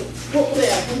kill you,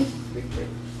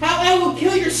 how I will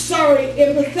kill your sorry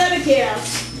and pathetic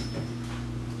ass,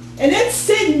 and then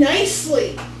said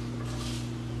nicely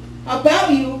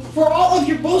about you for all of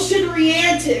your bullshittery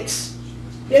antics,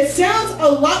 it sounds a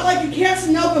lot like a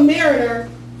Casanova mariner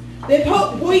that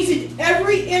poisoned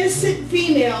every innocent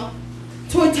female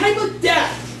to a type of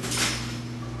death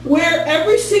where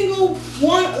every single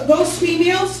one of those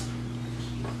females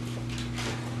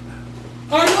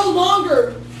are no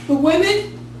longer the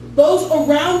women those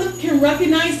around them can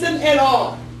recognize them at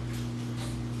all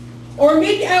or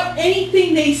make out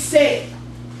anything they say.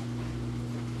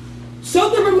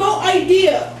 So the remote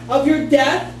idea of your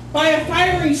death by a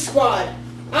firing squad,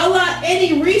 a la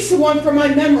any recent one from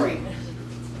my memory,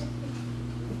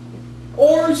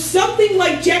 or something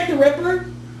like Jack the Ripper,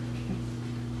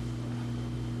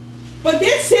 but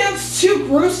that sounds too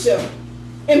gruesome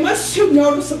and much too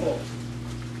noticeable.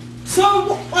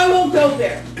 So I won't go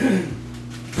there.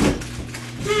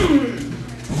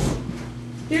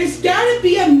 There's got to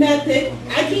be a method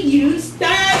I can use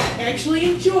that I actually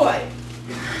enjoy.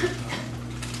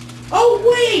 Oh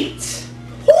wait!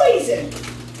 Who poison.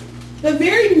 The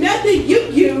very method you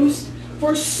used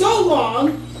for so long,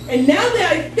 and now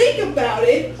that I think about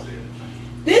it,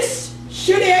 this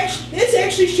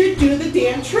actually should do the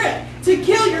damn trick to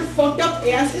kill your fucked up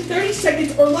ass in 30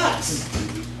 seconds or less.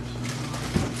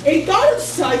 A thought of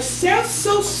such sounds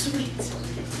so sweet.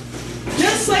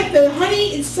 Just like the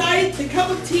honey inside the cup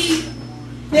of tea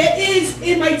that is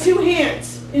in my two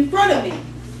hands in front of me.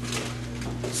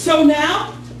 So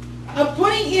now, I'm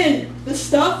putting in the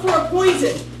stuff for a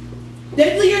poison,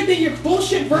 deadlier than your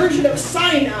bullshit version of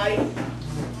cyanide.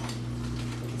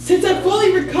 Since I'm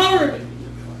fully recovered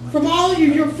from all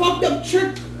your fucked up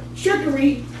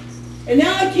trickery, and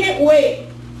now I can't wait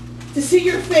to see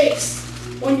your face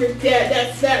when you're dead.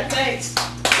 That's that. Thanks.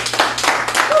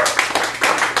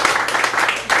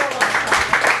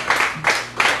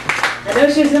 I know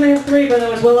she was going to have 3, but it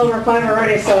was well over 5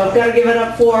 already, so I've got to give it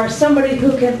up for somebody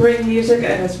who can bring music,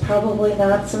 and it's probably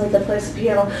not somebody that plays the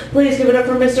piano. Please give it up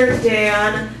for Mr.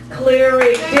 Dan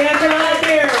Cleary. Dan, come out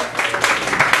here.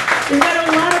 We've got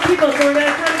a lot of people, so we're going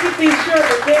to try to keep these short,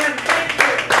 but Dan, thank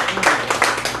you.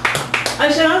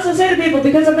 I should also say to people,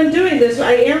 because I've been doing this,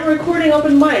 I am recording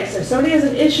open mics. If somebody has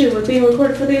an issue with being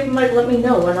recorded for the open mic, let me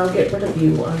know, and I'll get rid of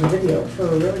you on the video for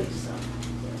a release.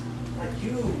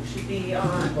 Be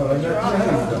on. Well, I'm not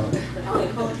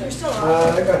Oh, you're still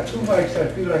on. I got 2 mics. I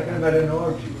feel like I'm at an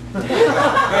orgy.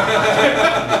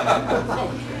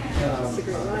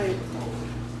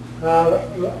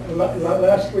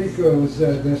 Last week was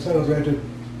they celebrated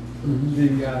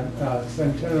the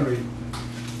centenary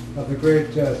of the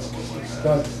great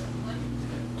Studs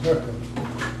Terkel.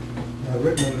 I've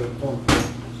written a little poem.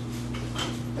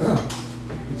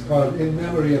 It's called In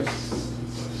Memory of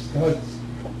Studs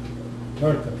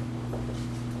Terkel.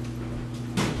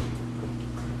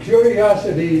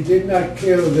 Curiosity did not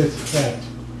kill this cat.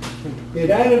 It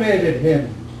animated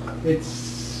him. It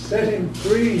set him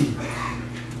free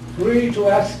to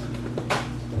ask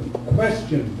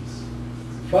questions,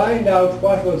 find out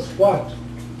what was what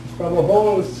from a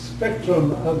whole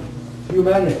spectrum of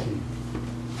humanity.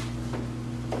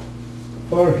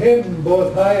 For him,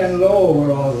 both high and low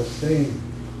were all the same.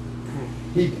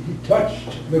 He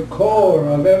touched the core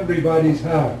of everybody's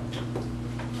heart,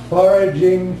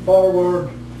 foraging forward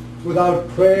without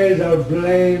praise or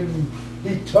blame.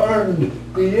 He turned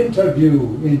the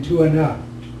interview into an art.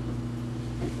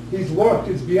 His work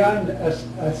is beyond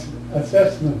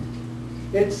assessment.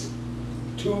 It's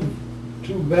too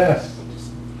vast,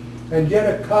 and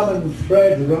yet a common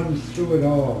thread runs through it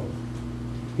all.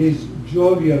 His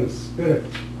jovial spirit,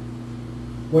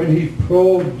 when he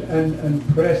probed and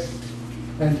pressed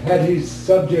and had his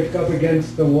subject up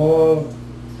against the wall,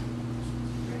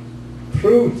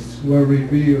 truths were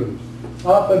revealed,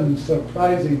 often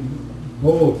surprising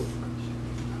both.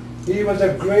 He was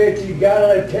a great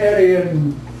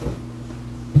egalitarian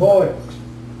poet.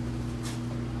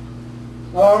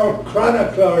 Our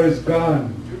chronicler is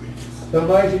gone, the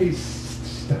mighty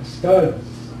Studs.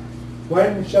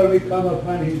 When shall we come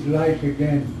upon his light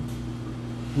again?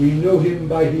 We knew him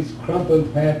by his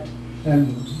crumpled hat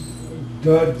and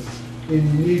duds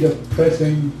in need of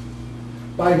pressing,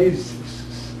 by his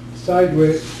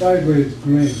sideways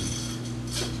grin.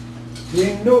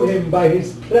 We knew him by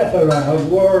his plethora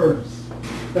of words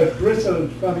that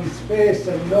bristled from his face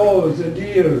and nose and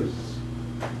ears.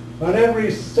 On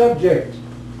every subject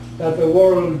that the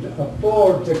world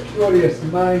affords a curious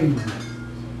mind,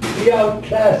 he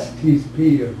outclassed his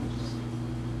peers.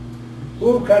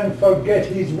 Who can forget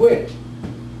his wit,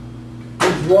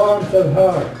 his warmth of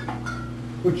heart,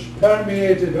 which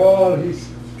permeated all he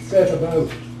set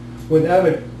about with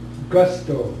avid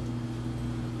gusto?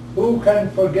 Who can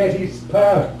forget his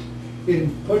part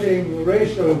in putting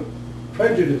racial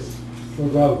prejudice to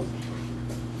rout?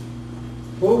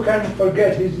 Who can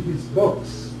forget his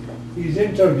books, his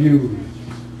interviews,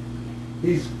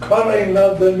 his culling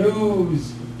of the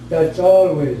news that's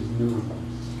always news?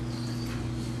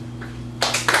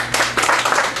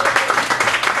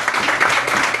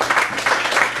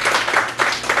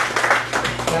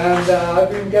 And I've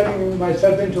been getting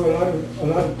myself into a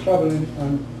lot of trouble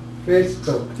on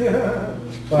Facebook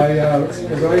by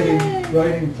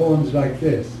writing poems like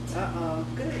this.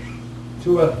 Good.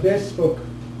 To a Facebook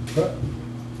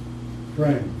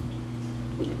friend.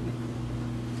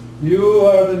 You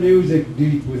are the music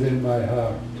deep within my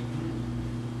heart,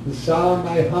 the song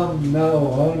I hum now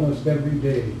almost every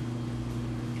day.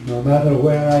 No matter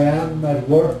where I am, at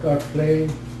work or play,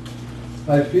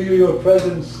 I feel your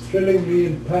presence thrillingly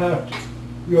impart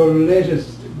your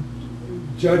latest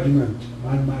judgment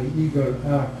on my eager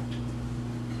art.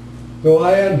 Though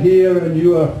I am here and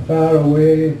you are far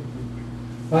away,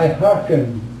 I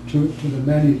hearken to the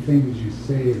many things you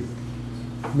saved.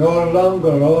 No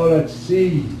longer all at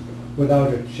sea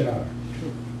without a charge.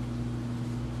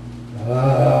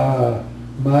 Ah,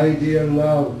 my dear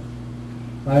love,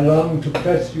 I long to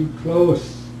press you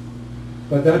close,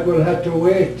 but that will have to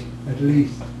wait, at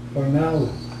least for now,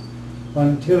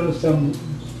 until some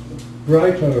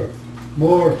brighter,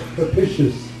 more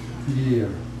propitious year,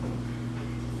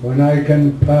 when I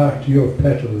can part your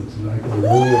petals like a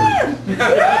rose,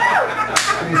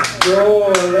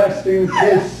 bestow a lasting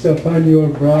kiss upon your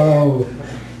brow,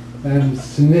 and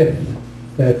sniff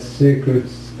that sacred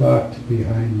spot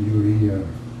behind your ear.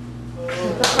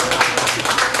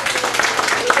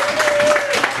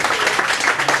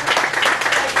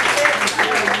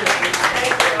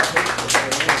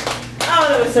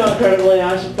 So incredibly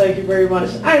awesome. Thank you very much.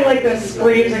 I like the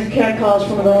screams and catcalls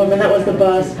from the women. That was the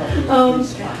best.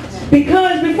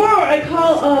 Because before I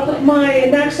call up my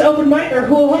next open micer,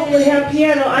 who will hopefully have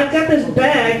piano, I've got this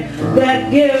bag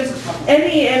that gives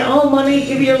any and all money,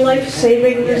 give your life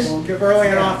savings. Give early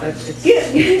in office.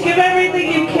 Give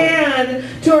everything you can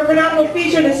to our phenomenal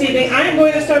feature this evening. I am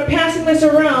going to start passing this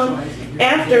around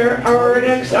after our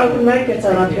next open mic gets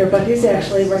on up here, but he's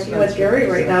actually working with Gerry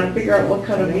right now to figure out what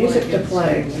kind of music to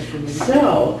play.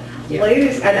 So,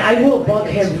 ladies, and I will bug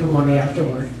him for money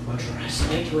afterward. Trust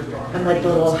me. I'm like the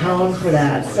little hound for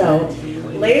that. So,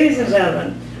 ladies and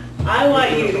gentlemen, I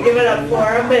want you to give it up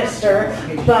for Mr.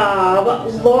 Bob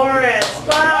Lawrence.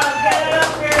 Bob, get it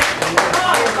up here.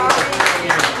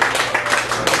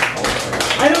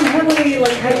 I don't have any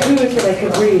like haikus that I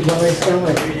could read while I sell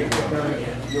it.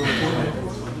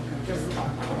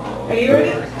 Are you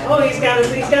ready? Oh, he's got the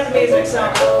music, so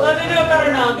let me do it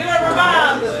better now. Give it up for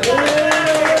Bob.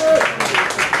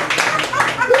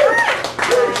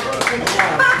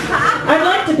 I'd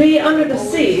like to be under the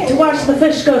sea, to watch the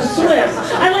fish go swim.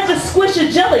 I'd like to squish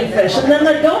a jellyfish and then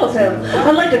let go of him.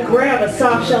 I'd like to grab a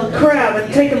soft-shelled crab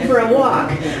and take him for a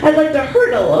walk. I'd like to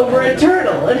hurdle over a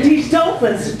turtle and teach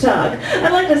dolphins to tug.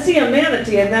 I'd like to see a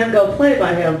manatee and then go play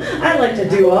by him. I'd like to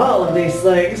do all of these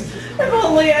things. If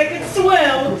only I could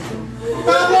swim.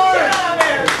 Come here.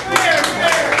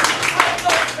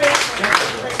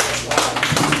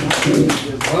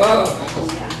 Whoa,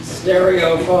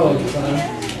 stereo phones,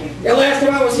 huh? Yeah, last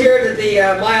time I was here at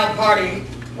the Mild Party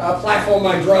platform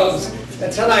on drugs,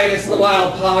 and tonight it's the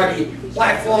Mild Party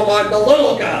platform on the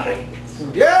little guy.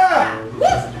 Yeah!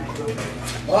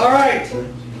 All right.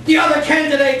 The other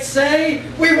candidates say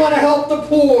we want to help the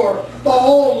poor, the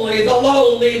homely, the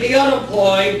lonely, the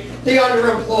unemployed, the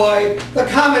underemployed, the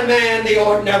common man, the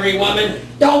ordinary woman.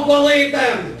 Don't believe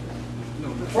them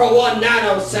for 1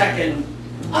 nanosecond.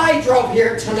 I drove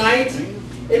here tonight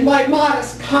in my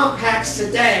modest compact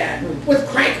sedan with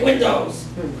crank windows.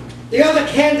 The other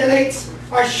candidates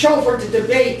are chauffeured to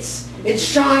debates in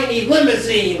shiny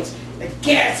limousines,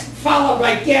 followed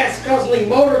by gas-guzzling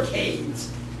motorcades.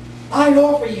 I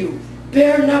offer you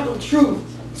bare-knuckle truth,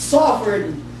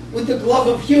 softened with the glove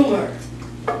of humor.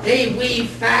 They weave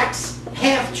facts,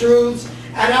 half-truths,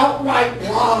 and outright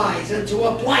lies into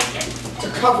a blanket to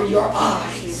cover your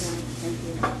eyes.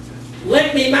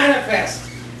 Let me manifest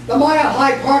the Mile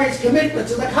High Party's commitment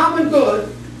to the common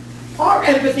good, our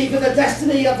empathy for the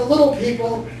destiny of the little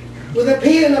people, with a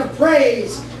paean of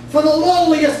praise for the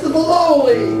lowliest of the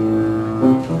lowly.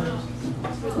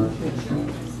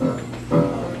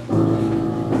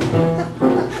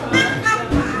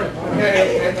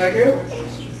 Okay, thank you.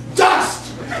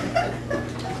 Dust!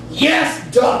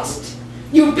 Yes, dust!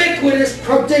 Ubiquitous,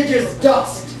 prodigious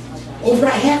dust. Over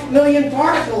 500,000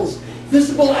 particles,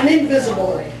 visible and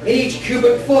invisible, in each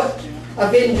cubic foot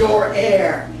of indoor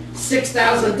air.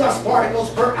 6,000 dust particles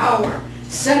per hour,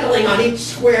 settling on each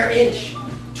square inch.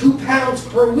 2 pounds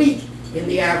per week in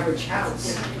the average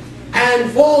house.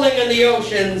 And falling in the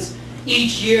oceans,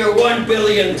 each year 1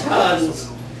 billion tons.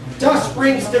 Dust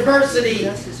brings diversity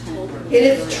in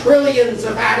its trillions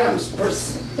of atoms per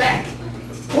speck.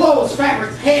 Clothes,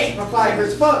 fabric, paint,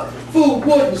 fibers, food,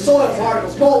 wood, and soil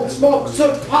particles, mold, smoke,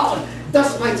 soot, pollen,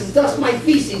 dust mites and dust mite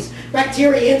feces,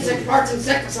 bacteria, insect parts,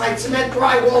 insecticides, cement,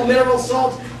 drywall, mineral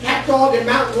salts, cat dog and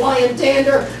mountain lion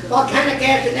dander, volcanic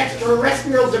ash and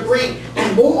extraterrestrial debris,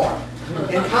 and more,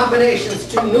 in combinations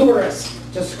too numerous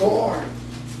to score.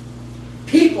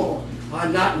 People are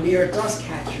not mere dust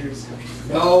catchers.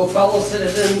 No, fellow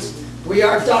citizens, we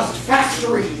are dust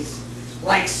factories.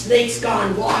 Like snakes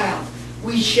gone wild,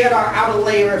 we shed our outer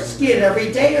layer of skin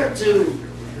every day or two.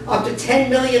 Up to 10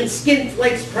 million skin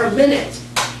flakes per minute,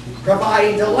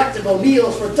 providing delectable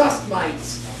meals for dust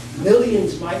mites.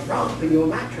 Millions might romp in your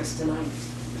mattress tonight.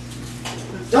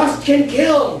 Dust can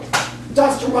kill.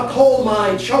 Dust from a coal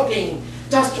mine choking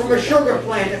dust from a sugar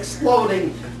plant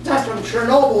exploding, dust from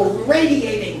Chernobyl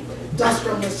radiating, dust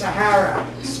from the Sahara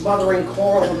smothering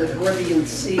coral in the Caribbean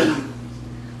Sea.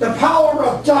 The power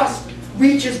of dust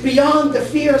reaches beyond the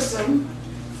fearsome.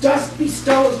 Dust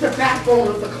bestows the backbone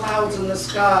of the clouds in the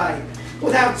sky.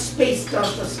 Without space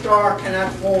dust, a star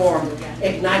cannot form,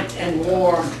 ignite, and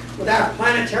warm. Without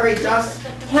planetary dust,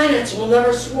 planets will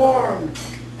never swarm,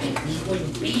 and we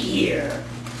wouldn't be here.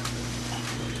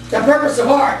 The purpose of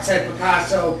art, said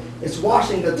Picasso, is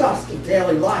washing the dust of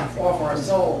daily life off our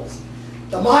souls.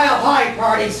 The Mile High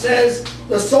Party says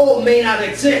the soul may not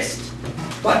exist,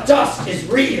 but dust is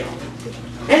real.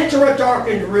 Enter a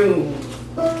darkened room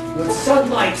with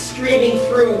sunlight streaming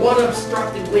through one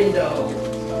obstructed window.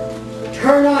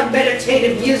 Turn on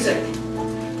meditative music.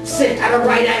 Sit at a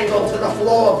right angle to the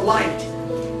flow of light.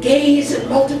 Gaze at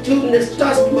multitudinous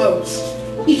dust motes,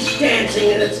 each dancing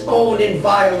in its own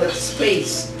inviolate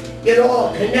space, yet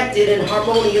all connected in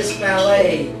harmonious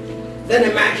ballet. Then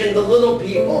imagine the little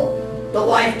people, the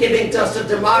life-giving dust of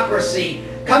democracy,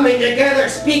 coming together,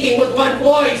 speaking with one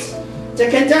voice, to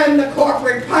condemn the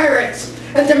corporate pirates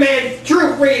and demand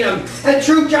true freedom and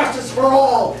true justice for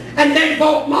all, and then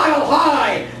vote Mile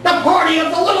High, the party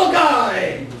of the little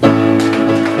guy.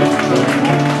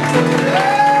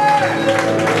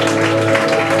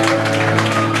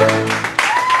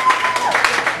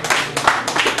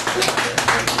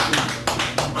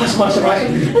 Awesome.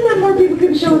 And then more people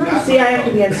can show up. See, I have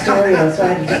to be in stereo, so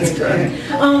I have to be in stereo.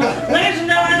 Ladies and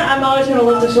gentlemen, I'm always going to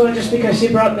love this one just because she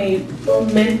brought me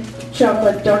mint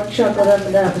chocolate, dark chocolate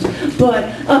M&Ms.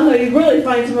 But you really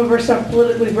find some of her stuff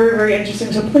politically very, very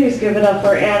interesting, so please give it up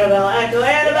for Annabelle Echo.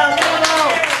 Annabelle, come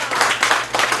on!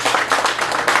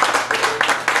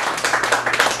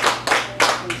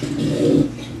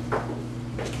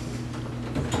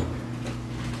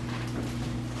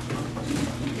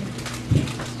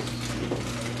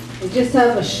 We just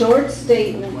have a short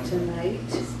statement tonight,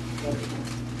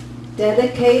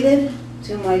 dedicated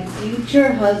to my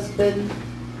future husband,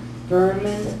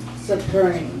 Vermin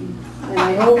Supreme. And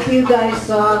I hope you guys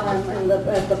saw him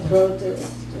at the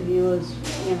protest. He was,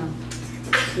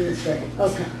 he was great.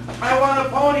 Okay. I want a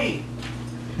pony.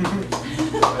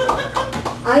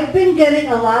 I've been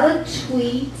getting a lot of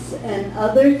tweets and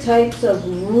other types of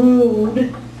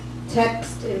rude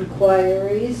text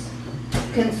inquiries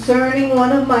concerning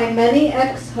one of my many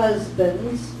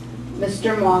ex-husbands,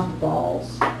 Mr.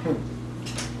 Mothballs.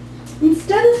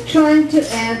 Instead of trying to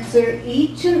answer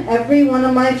each and every one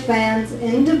of my fans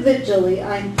individually,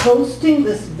 I'm posting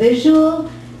this visual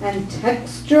and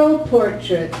textural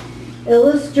portrait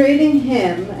illustrating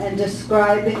him and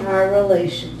describing our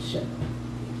relationship.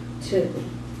 2.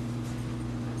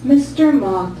 Mr.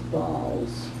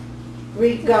 Mothballs,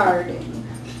 regarding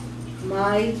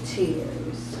my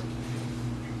tears.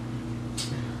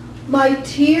 My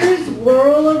tears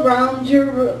whirl around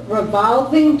your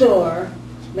revolving door,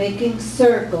 making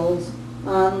circles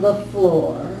on the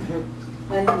floor.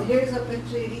 And here's a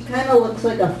picture. He kind of looks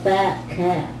like a fat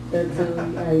cat. That's how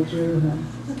I drew him.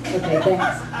 Okay,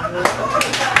 thanks.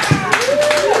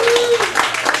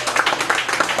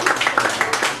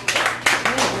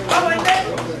 Oh, and then,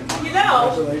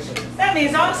 that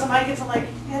means awesome. I get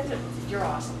to you're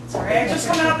awesome. Sorry, I just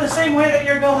come out the same way that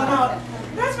you're going out.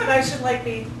 That's what I should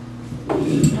be.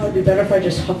 It would be better if I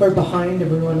just hover behind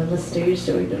everyone on the stage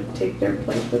so we don't take their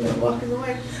place when they're walking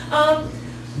away.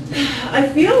 I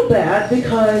feel bad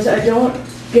because I don't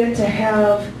get to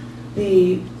have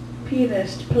the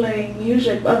pianist playing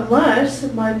music unless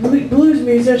my blues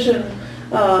musician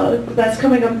that's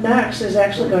coming up next is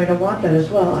actually going to want that as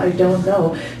well. I don't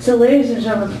know. So ladies and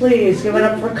gentlemen, please give it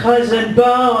up for Cousin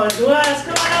Bones. Wes,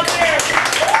 come on up here.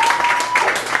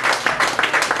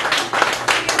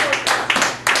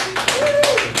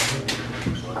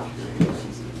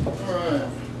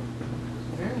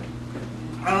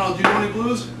 I don't know, do you know any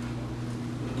blues?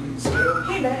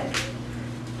 Hey, man.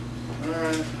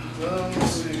 Alright,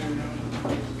 let's see.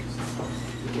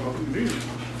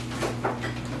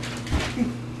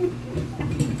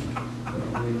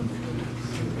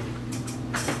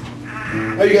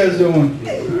 How you guys doing?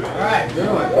 Alright, good.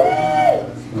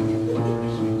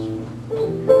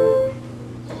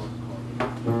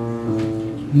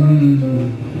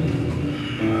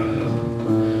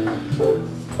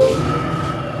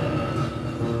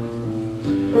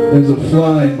 There's a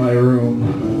fly in my room.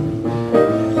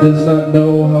 Does not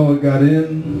know how it got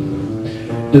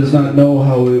in. Does not know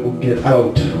how it will get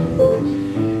out.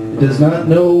 It does not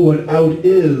know what out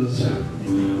is,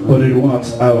 but it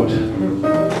wants out.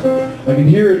 I can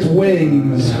hear its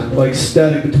wings like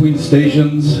static between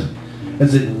stations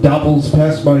as it doubles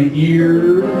past my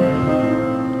ear.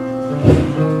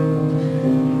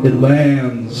 It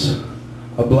lands,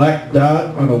 a black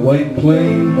dot on a white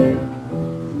plane.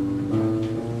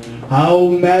 How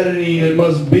maddening it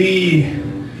must be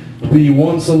to be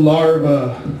once a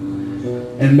larva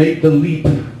and make the leap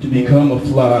to become a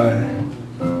fly.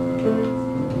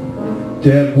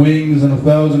 To have wings and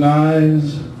 1,000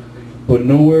 eyes, but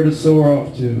nowhere to soar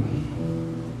off to.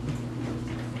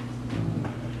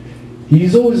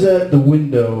 He's always at the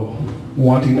window,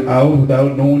 wanting out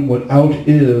without knowing what out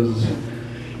is.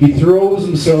 He throws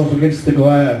himself against the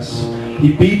glass.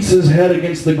 He beats his head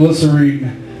against the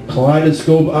glycerine.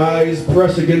 Kaleidoscope eyes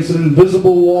press against an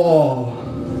invisible wall.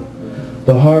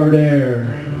 The hard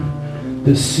air,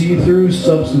 the see-through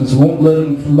substance won't let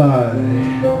him fly.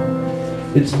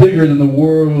 It's bigger than the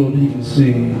world he can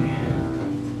see.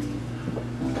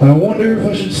 I wonder if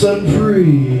I should set him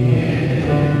free.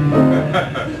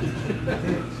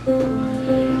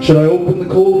 Should I open the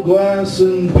cold glass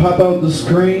and pop out the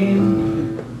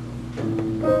screen?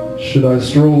 Should I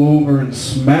stroll over and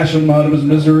smash him out of his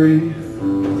misery?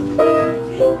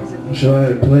 Should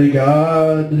I play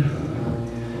God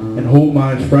and hope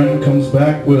my friend comes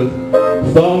back with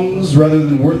thumbs rather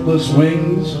than worthless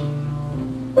wings?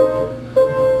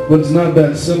 But it's not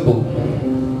that simple.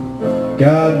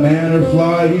 God, man, or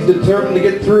fly, he's determined to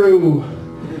get through.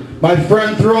 My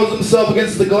friend throws himself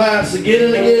against the glass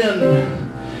again and again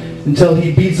until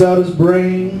he beats out his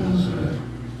brains,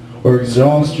 or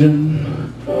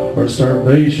exhaustion, or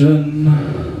starvation.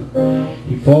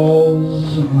 He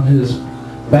falls on his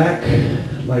back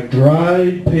like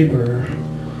dried paper,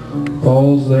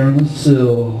 falls there on the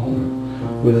sill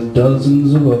with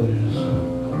dozens of others.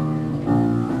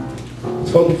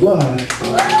 It's called The Fly.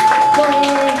 Fly!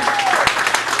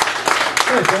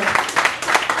 Thanks, man.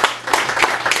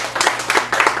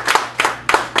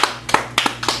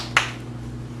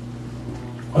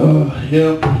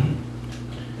 Yep.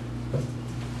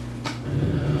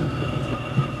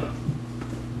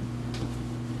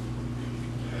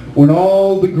 When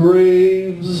all the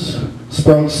graves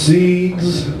sprout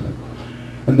seeds,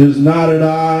 and there's knotted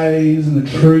eyes in the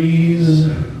trees,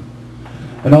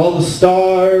 and all the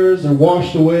stars are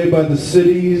washed away by the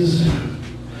cities,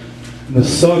 and the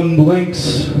sun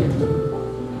blinks,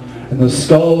 and the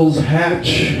skulls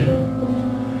hatch,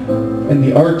 and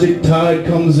the Arctic tide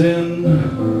comes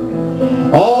in,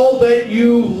 all that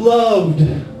you loved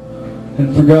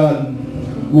and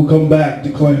forgotten will come back to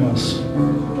claim us.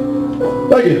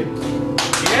 Thank you.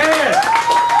 Yeah.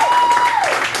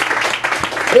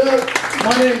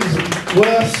 My name is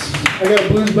Wes. I got a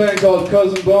blues band called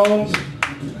Cousin Bones.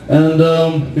 And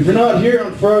if you're not here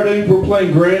on Friday, we're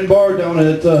playing Grand Bar down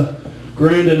at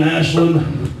Grand and Ashland.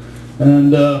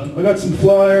 And I got some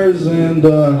flyers and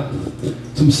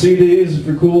some CDs. If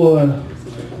you're cool,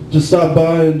 just stop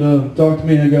by and talk to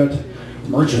me. I got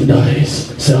merchandise,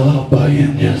 sell out, buy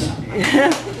in, yes.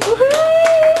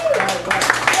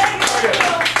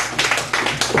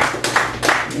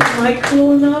 Am I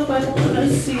cool enough? I want a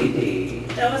CD.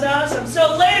 That was awesome.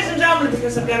 So, ladies and gentlemen,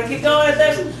 because I've got to keep going with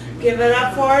this, give it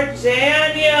up for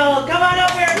Daniel. Come on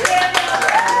over here, Daniel.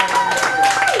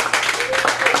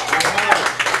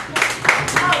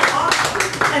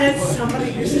 And it's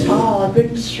somebody who's tall. I've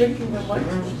been shrinking the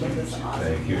microphone. This is awesome.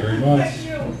 Thank you very much.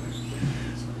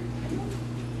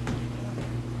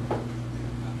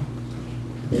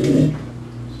 Thank you.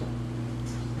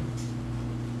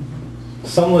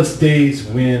 Sunless days,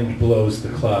 wind blows the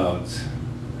clouds.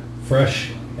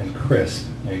 Fresh and crisp,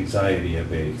 anxiety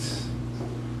abates.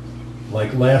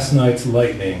 Like last night's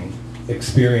lightning,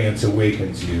 experience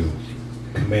awakens you,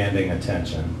 commanding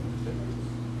attention.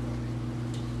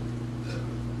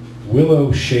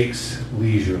 Willow shakes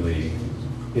leisurely,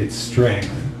 its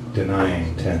strength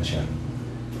denying tension.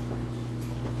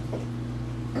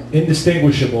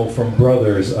 Indistinguishable from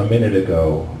brothers a minute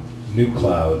ago, new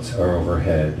clouds are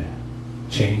overhead,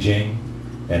 changing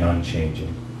and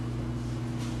unchanging.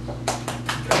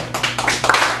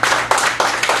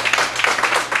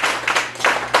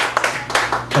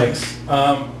 Thanks.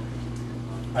 I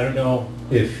don't know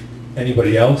if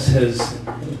anybody else has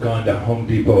gone to Home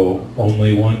Depot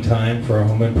only one time for a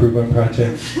home improvement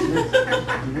project,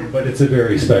 but it's a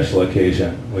very special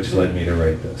occasion, which led me to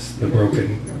write this. The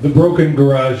broken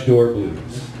garage door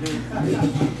blues.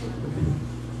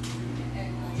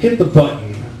 Hit the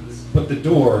button, but the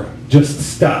door just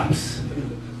stops.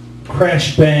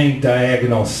 Crash bang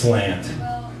diagonal slant.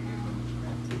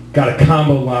 Got to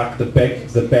combo lock the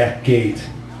back gate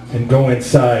and go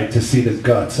inside to see the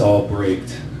guts all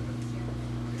braked.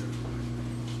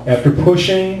 After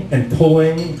pushing and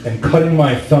pulling and cutting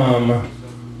my thumb,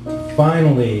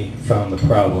 finally found the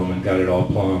problem and got it all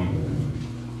plumb.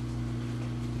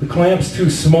 The clamp's too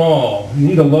small,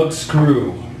 need a lug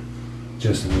screw.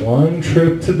 Just one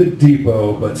trip to the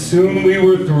depot, but soon we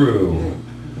were through.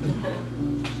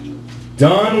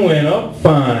 Dawn went up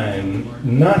fine,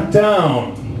 not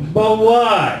down, but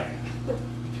why?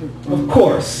 Of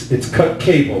course, it's cut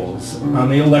cables on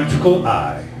the electrical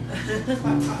eye.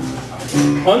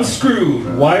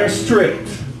 Unscrewed, wire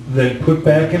stripped, then put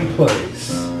back in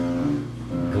place.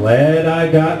 Glad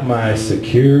I got my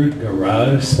secured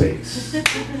garage space.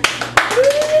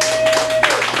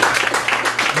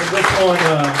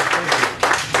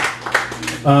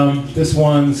 This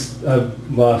one's,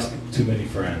 I've lost too many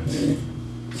friends.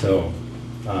 So,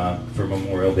 for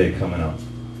Memorial Day coming up.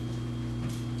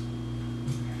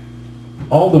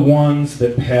 All the ones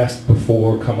that passed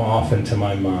before come off into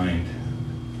my mind.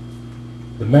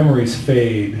 The memories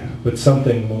fade, but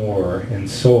something more in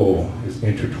soul is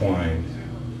intertwined.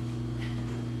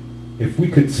 If we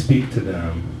could speak to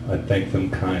them, I'd thank them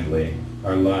kindly.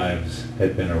 Our lives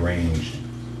had been arranged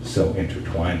so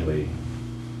intertwinedly.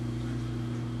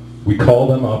 We call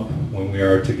them up when we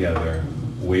are together,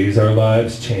 ways our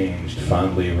lives changed,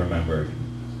 fondly remembered.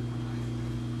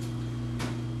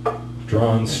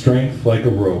 Drawn strength like a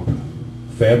rope,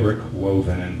 fabric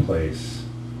woven in place.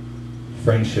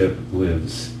 Friendship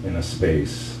lives in a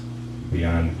space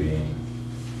beyond being.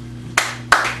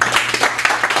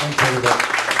 Thanks, everybody.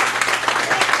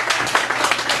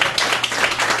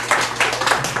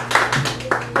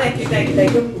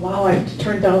 Thank you. Wow, I have to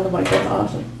turn down the microphone.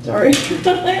 Awesome. Sorry.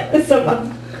 It's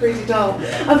so crazy tall.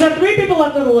 I've got 3 people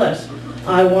left on the list.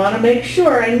 I want to make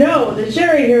sure, I know that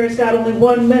Gerry here has got only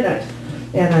 1 minute.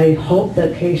 And I hope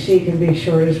that KC can be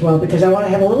short as well, because I want to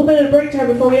have a little bit of break time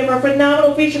before we have our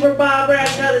phenomenal feature for Bob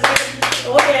Bradshaw this evening.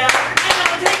 Oh yeah, I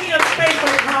know, I'm taking up space for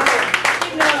the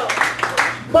conference. No.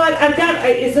 But I've got,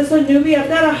 is this a newbie? I've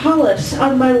got a Hollis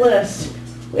on my list.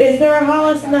 Is there a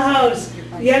Hollis in the house?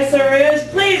 Yes, there is.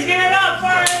 Please give it up for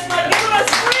us. Give him a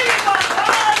screaming Bob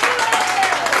Hollis.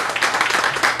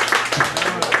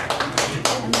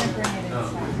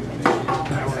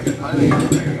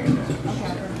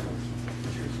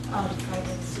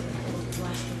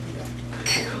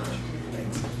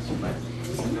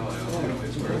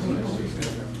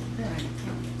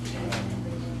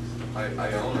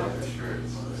 I own other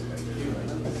shirts.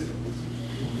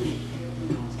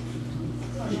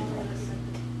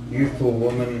 Youthful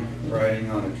woman riding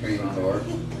on a train car.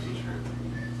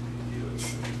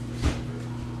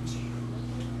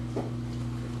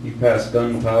 You pass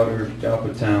Gunpowder,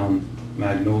 Joppatown,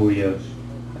 Magnolia,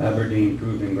 Aberdeen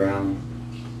Proving Ground.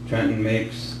 Trenton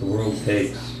makes, the world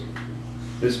takes.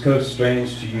 This coast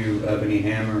strange to you, Ebony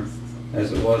Hammer,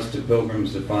 as it was to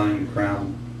pilgrims defying the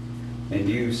crown. And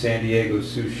you, San Diego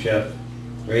sous chef,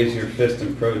 raise your fist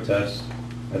in protest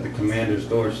at the commander's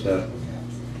doorstep.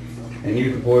 And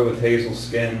you, the boy with hazel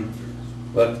skin,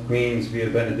 left Queens via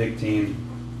Benedictine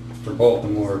for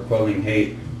Baltimore, quelling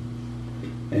hate.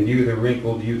 And you, the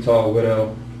wrinkled Utah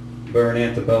widow, burn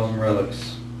antebellum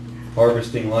relics,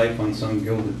 harvesting life on some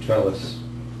gilded trellis.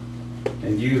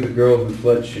 And you, the girl who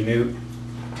fled Chanute,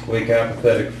 wake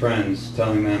apathetic friends,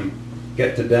 telling them,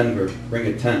 get to Denver, bring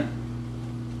a tent.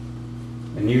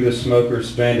 And you, the smoker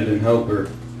stranded in Helper,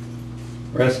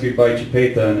 rescued by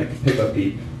Chipeta in a pickup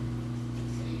heap.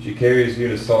 She carries you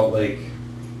to Salt Lake.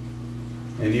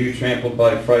 And you, trampled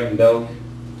by frightened elk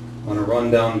on a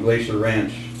rundown glacier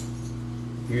ranch,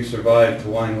 you survive to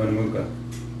Wine-Winnemucca.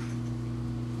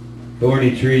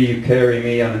 Thorny tree, you carry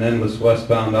me on an endless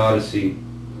westbound odyssey.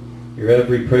 Your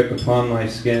every prick upon my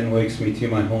skin wakes me to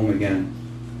my home again.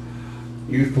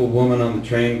 Youthful woman on the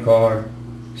train car,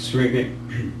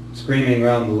 screaming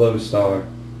round the lodestar.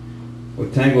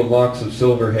 With tangled locks of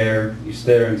silver hair, you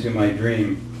stare into my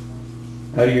dream.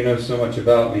 How do you know so much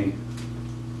about me?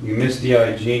 You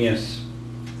misty-eyed genius.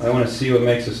 I want to see what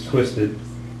makes us twisted.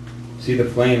 See the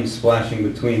flames splashing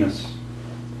between us.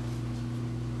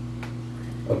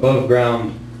 Above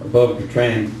ground, above the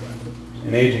train,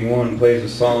 an aging woman plays a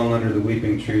song under the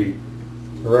weeping tree.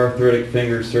 Her arthritic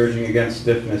fingers surging against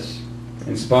stiffness,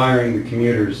 inspiring the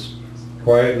commuters,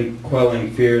 quietly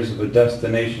quelling fears of a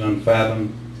destination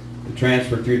unfathomed, the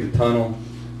transfer through the tunnel,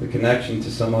 the connection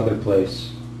to some other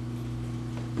place.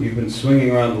 You've been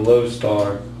swinging around the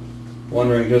lodestar,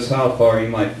 wondering just how far you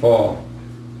might fall.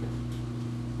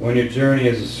 When your journey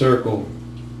is a circle,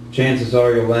 chances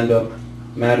are you'll end up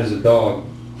mad as a dog.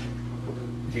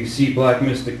 If you see black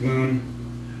mystic moon,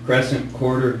 crescent,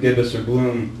 quarter, gibbous, or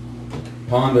bloom,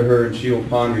 ponder her and she will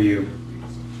ponder you.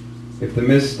 If the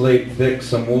mist laid thick,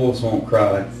 some wolves won't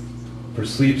cry, for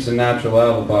sleep's a natural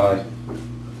alibi.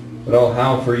 But I'll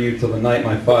howl for you till the night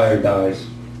my fire dies.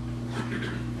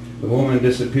 The woman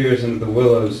disappears into the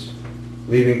willows,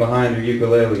 leaving behind her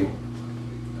ukulele.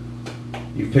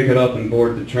 You pick it up and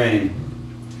board the train.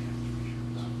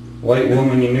 White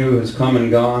woman you knew has come and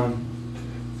gone.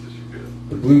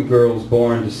 The blue girl's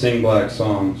born to sing black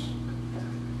songs.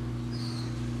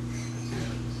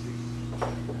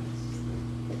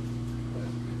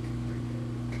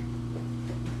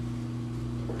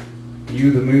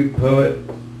 You the moot poet,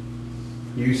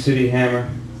 you city hammer,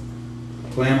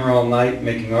 clamor all night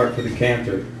making art for the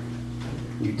cantor.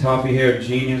 You toffee-haired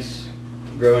genius,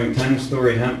 growing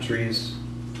 10-story hemp trees,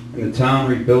 in the town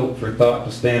rebuilt for thought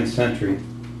to stand sentry.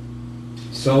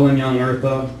 Sullen young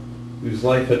Eartha, whose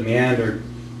life had meandered,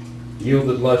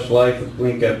 yielded lush life with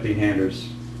blink empty handers.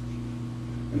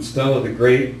 And Stella the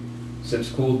Great sips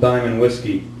cool diamond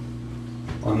whiskey.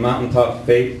 On mountaintop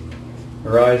fate,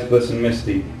 her eyes glisten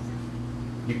misty.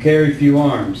 You carry few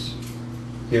arms,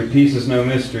 your peace is no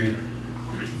mystery.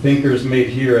 Thinkers made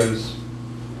heroes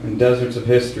in deserts of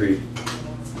history.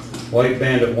 White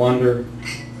band of wonder,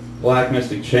 black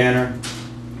mystic chanter,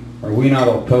 are we not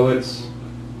all poets,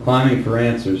 climbing for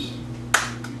answers?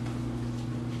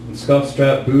 In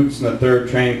scuff-strap boots in the third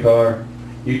train car,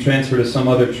 you transfer to some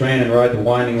other train and ride the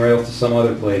winding rails to some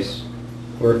other place,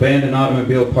 where abandoned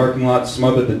automobile parking lots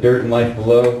smother the dirt and life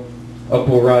below. Up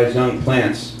will rise young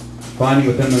plants, finding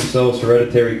within themselves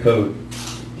hereditary code,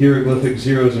 hieroglyphic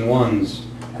zeros and ones,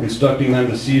 instructing them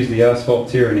to seize the asphalt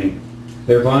tyranny.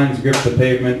 Their vines grip the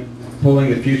pavement, pulling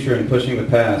the future and pushing the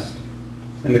past.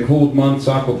 In the cold months,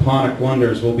 aquaponic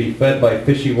wonders will be fed by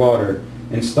fishy water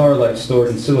and starlight stored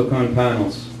in silicone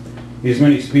panels. These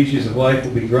many species of life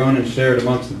will be grown and shared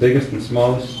amongst the biggest and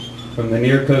smallest, from the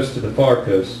near coast to the far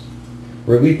coast.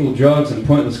 Where lethal drugs and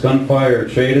pointless gunfire are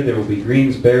traded, there will be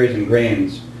greens, berries, and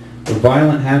grains. Where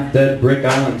violent, half-dead brick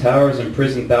island towers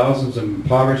imprison thousands of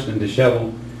impoverished and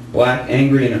disheveled, black,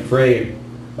 angry, and afraid,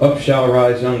 up shall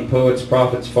rise young poets,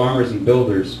 prophets, farmers, and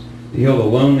builders, to heal the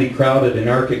lonely, crowded,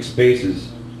 anarchic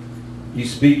spaces. You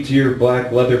speak to your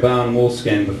black, leather-bound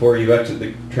moleskin before you exit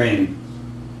the train.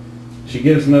 She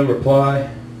gives no reply,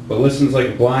 but listens like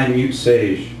a blind, mute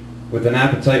sage, with an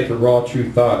appetite for raw,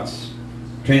 true thoughts,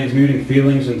 transmuting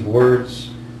feelings into words,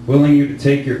 willing you to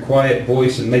take your quiet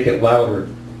voice and make it louder,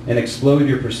 and explode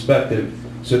your perspective,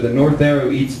 so the north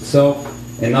arrow eats itself,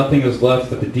 and nothing is left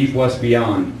but the deep west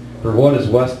beyond, for what is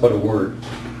west but a word.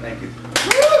 Thank you.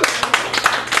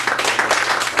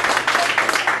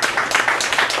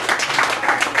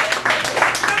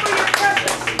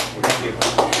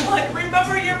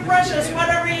 Remember you're precious,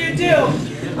 whatever you do.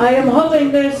 I am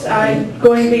hoping this, I'm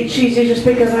going to be cheesy just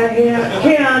because I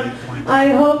can. I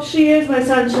hope she is my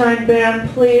sunshine band,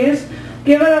 please.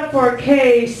 Give it up for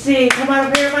KC. Come on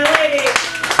up here, my lady.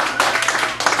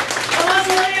 I want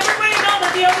to let everybody know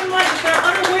that the open mic, if they're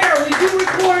unaware, we do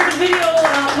record video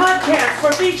podcasts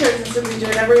for features, and so we do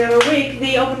it every other week.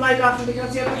 The open mic often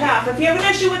becomes the other half. If you have an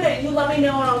issue with it, you let me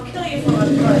know and I'll kill you for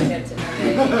it.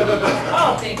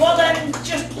 Oh, well then,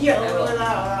 just yell really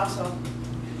loud also.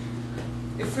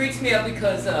 It freaks me out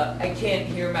because I can't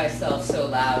hear myself so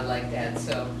loud like that,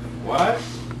 so. What?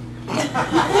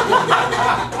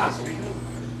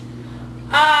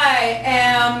 I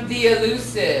am the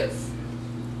elusive,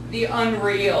 the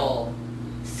unreal,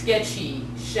 sketchy,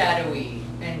 shadowy,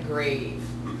 and grave.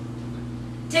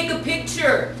 Take a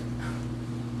picture.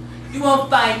 You won't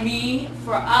find me,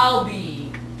 for I'll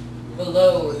be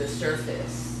below the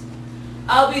surface.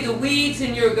 I'll be the weeds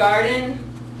in your garden.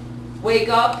 Wake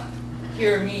up,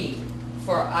 hear me,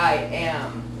 for I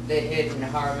am the hidden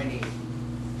harmony.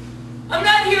 I'm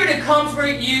not here to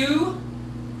comfort you,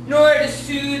 nor to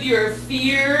soothe your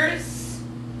fears.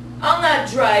 I'll not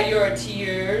dry your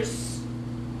tears.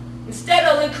 Instead,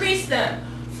 I'll increase them,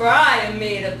 for I am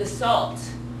made of the salt,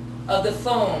 of the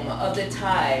foam, of the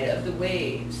tide, of the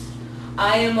waves.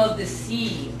 I am of the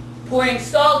sea, pouring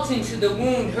salt into the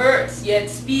wound hurts, yet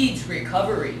speeds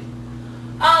recovery.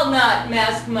 I'll not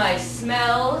mask my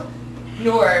smell,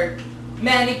 nor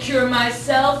manicure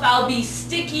myself. I'll be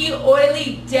sticky,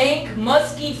 oily, dank,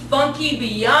 musky, funky,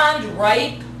 beyond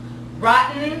ripe,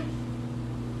 rotten.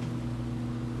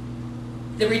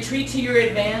 The retreat to your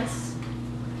advance,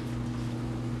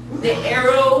 the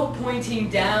arrow pointing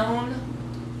down.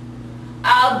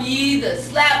 I'll be the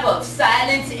slap of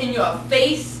silence in your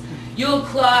face. You'll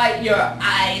claw your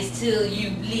eyes till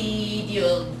you bleed.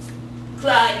 You'll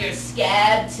claw your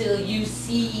scab till you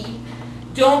see.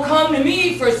 Don't come to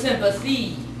me for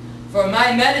sympathy, for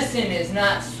my medicine is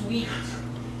not sweet.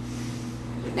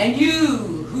 And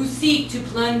you who seek to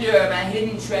plunder my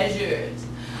hidden treasures,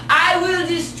 I will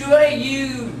destroy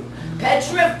you,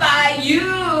 petrify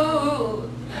you.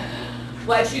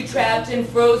 watch you trapped and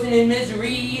frozen in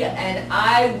misery, and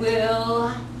I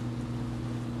will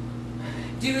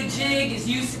do a jig as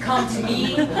you succumb to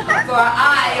me, for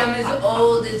I am as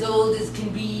old as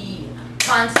can be,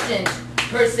 constant,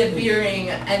 persevering,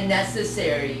 and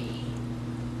necessary.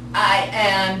 I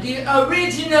am the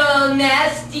original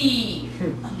nasty,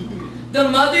 the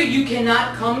mother you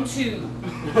cannot come to,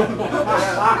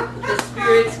 the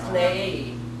spirit's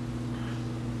clay,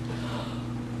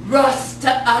 rust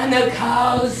on a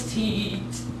cow's teat,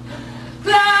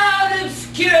 cloud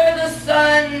obscure the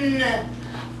sun.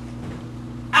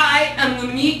 I am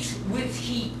the meat with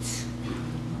heat,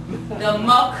 the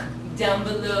muck down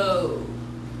below,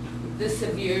 the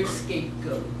severe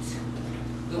scapegoat,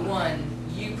 the one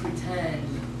you pretend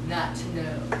not to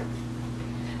know.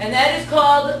 And that is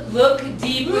called Look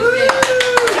Deep Within.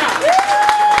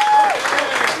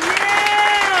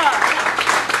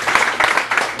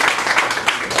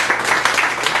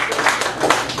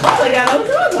 Oh my God, I was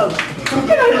awesome.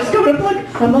 Yeah, I just coming up like,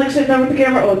 I'm like sitting there with the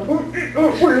camera,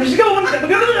 where's she going? But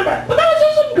that was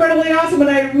just incredibly awesome, and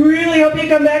I really hope you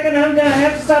come back, and I'm going to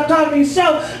have to stop talking.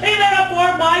 So, give it up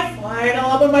for my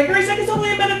final album, my Gerry. It's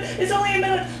only a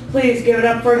minute. Please give it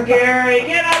up for Gerry.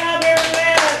 Get on up here with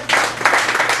it.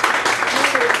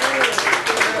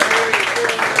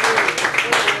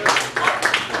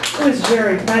 It was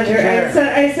Gerry, not Gerry.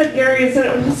 I said Gerry, it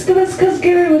was because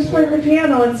Gerry was playing the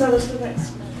piano, and so was the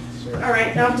next. All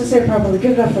right, now I have to say it properly.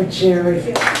 Give it up for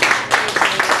Gerry.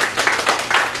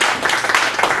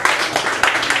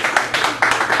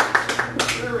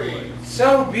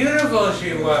 So beautiful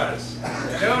she was,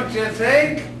 don't you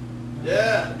think?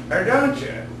 Yeah. Or don't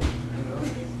you?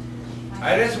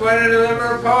 I just wanted to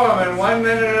deliver a poem in 1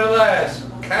 minute or less.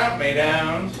 Count me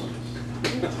down.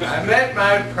 I met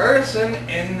my person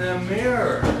in the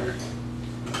mirror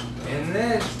in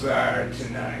this bar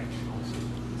tonight.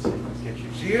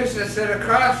 She used to sit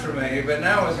across from me, but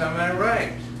now was on my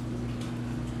right.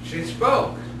 She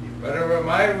spoke, but over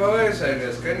my voice I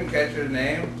just couldn't catch her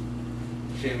name.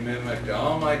 She mimicked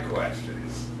all my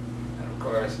questions. And of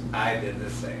course, I did the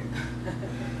same.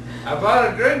 I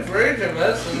bought a drink for each of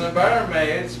us, and the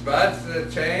barmaid spots the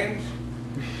change.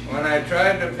 When I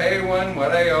tried to pay one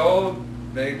what I owed,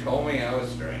 they told me I was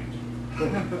strange.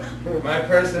 My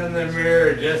person in the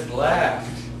mirror just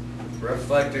laughed,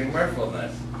 reflecting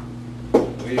mirthfulness.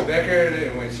 We bickered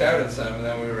and we shouted some, and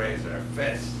then we raised our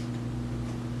fists.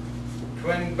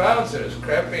 Twin bouncers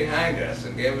crept behind us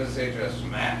and gave us each a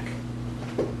smack.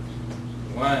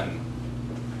 One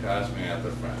tossed me out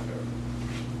the front door.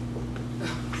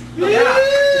 Yeah.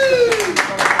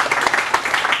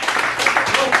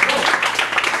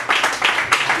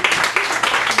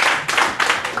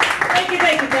 Thank you.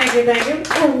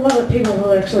 I love it, people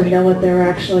who actually know what they're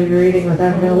actually reading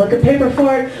without having to look at paper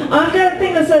for it. I've got a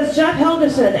thing that says Jeff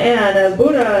Helgeson and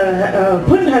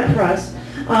Puddinhead Press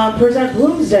present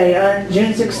Bloomsday on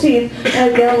June 16th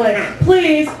at Gallery.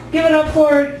 Please give it up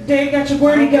for Dave Gecic.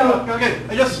 Where'd he go? Okay,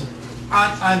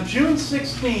 on June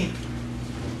 16th,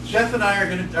 Jeff and I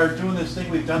are doing this thing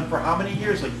we've done for how many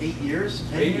years? Like 8 years?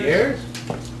 8 years?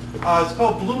 It's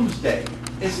called Bloomsday.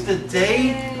 It's the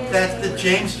day that the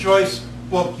James Joyce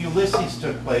book Ulysses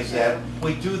took place at.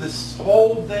 We do this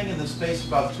whole thing in the space of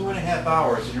about 2.5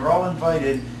 hours, and you're all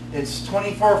invited. It's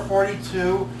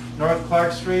 2442 North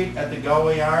Clark Street at the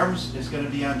Galway Arms. It's going to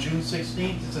be on June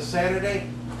 16th. It's a Saturday.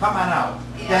 Come on out.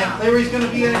 Yeah. Dan Cleary's going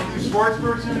to be in it.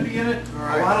 Schwartzberg's going to be in it.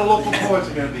 A lot of local poets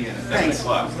are going to be in it. Thanks.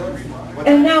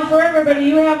 And now for everybody,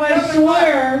 you have, I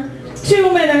swear,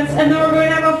 2 minutes, and then we're going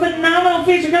to have a phenomenal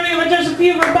feature coming up in just a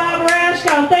few for Bob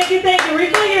Rashkow. Thank you.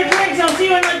 Refill your drinks. I'll see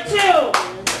you in the 2.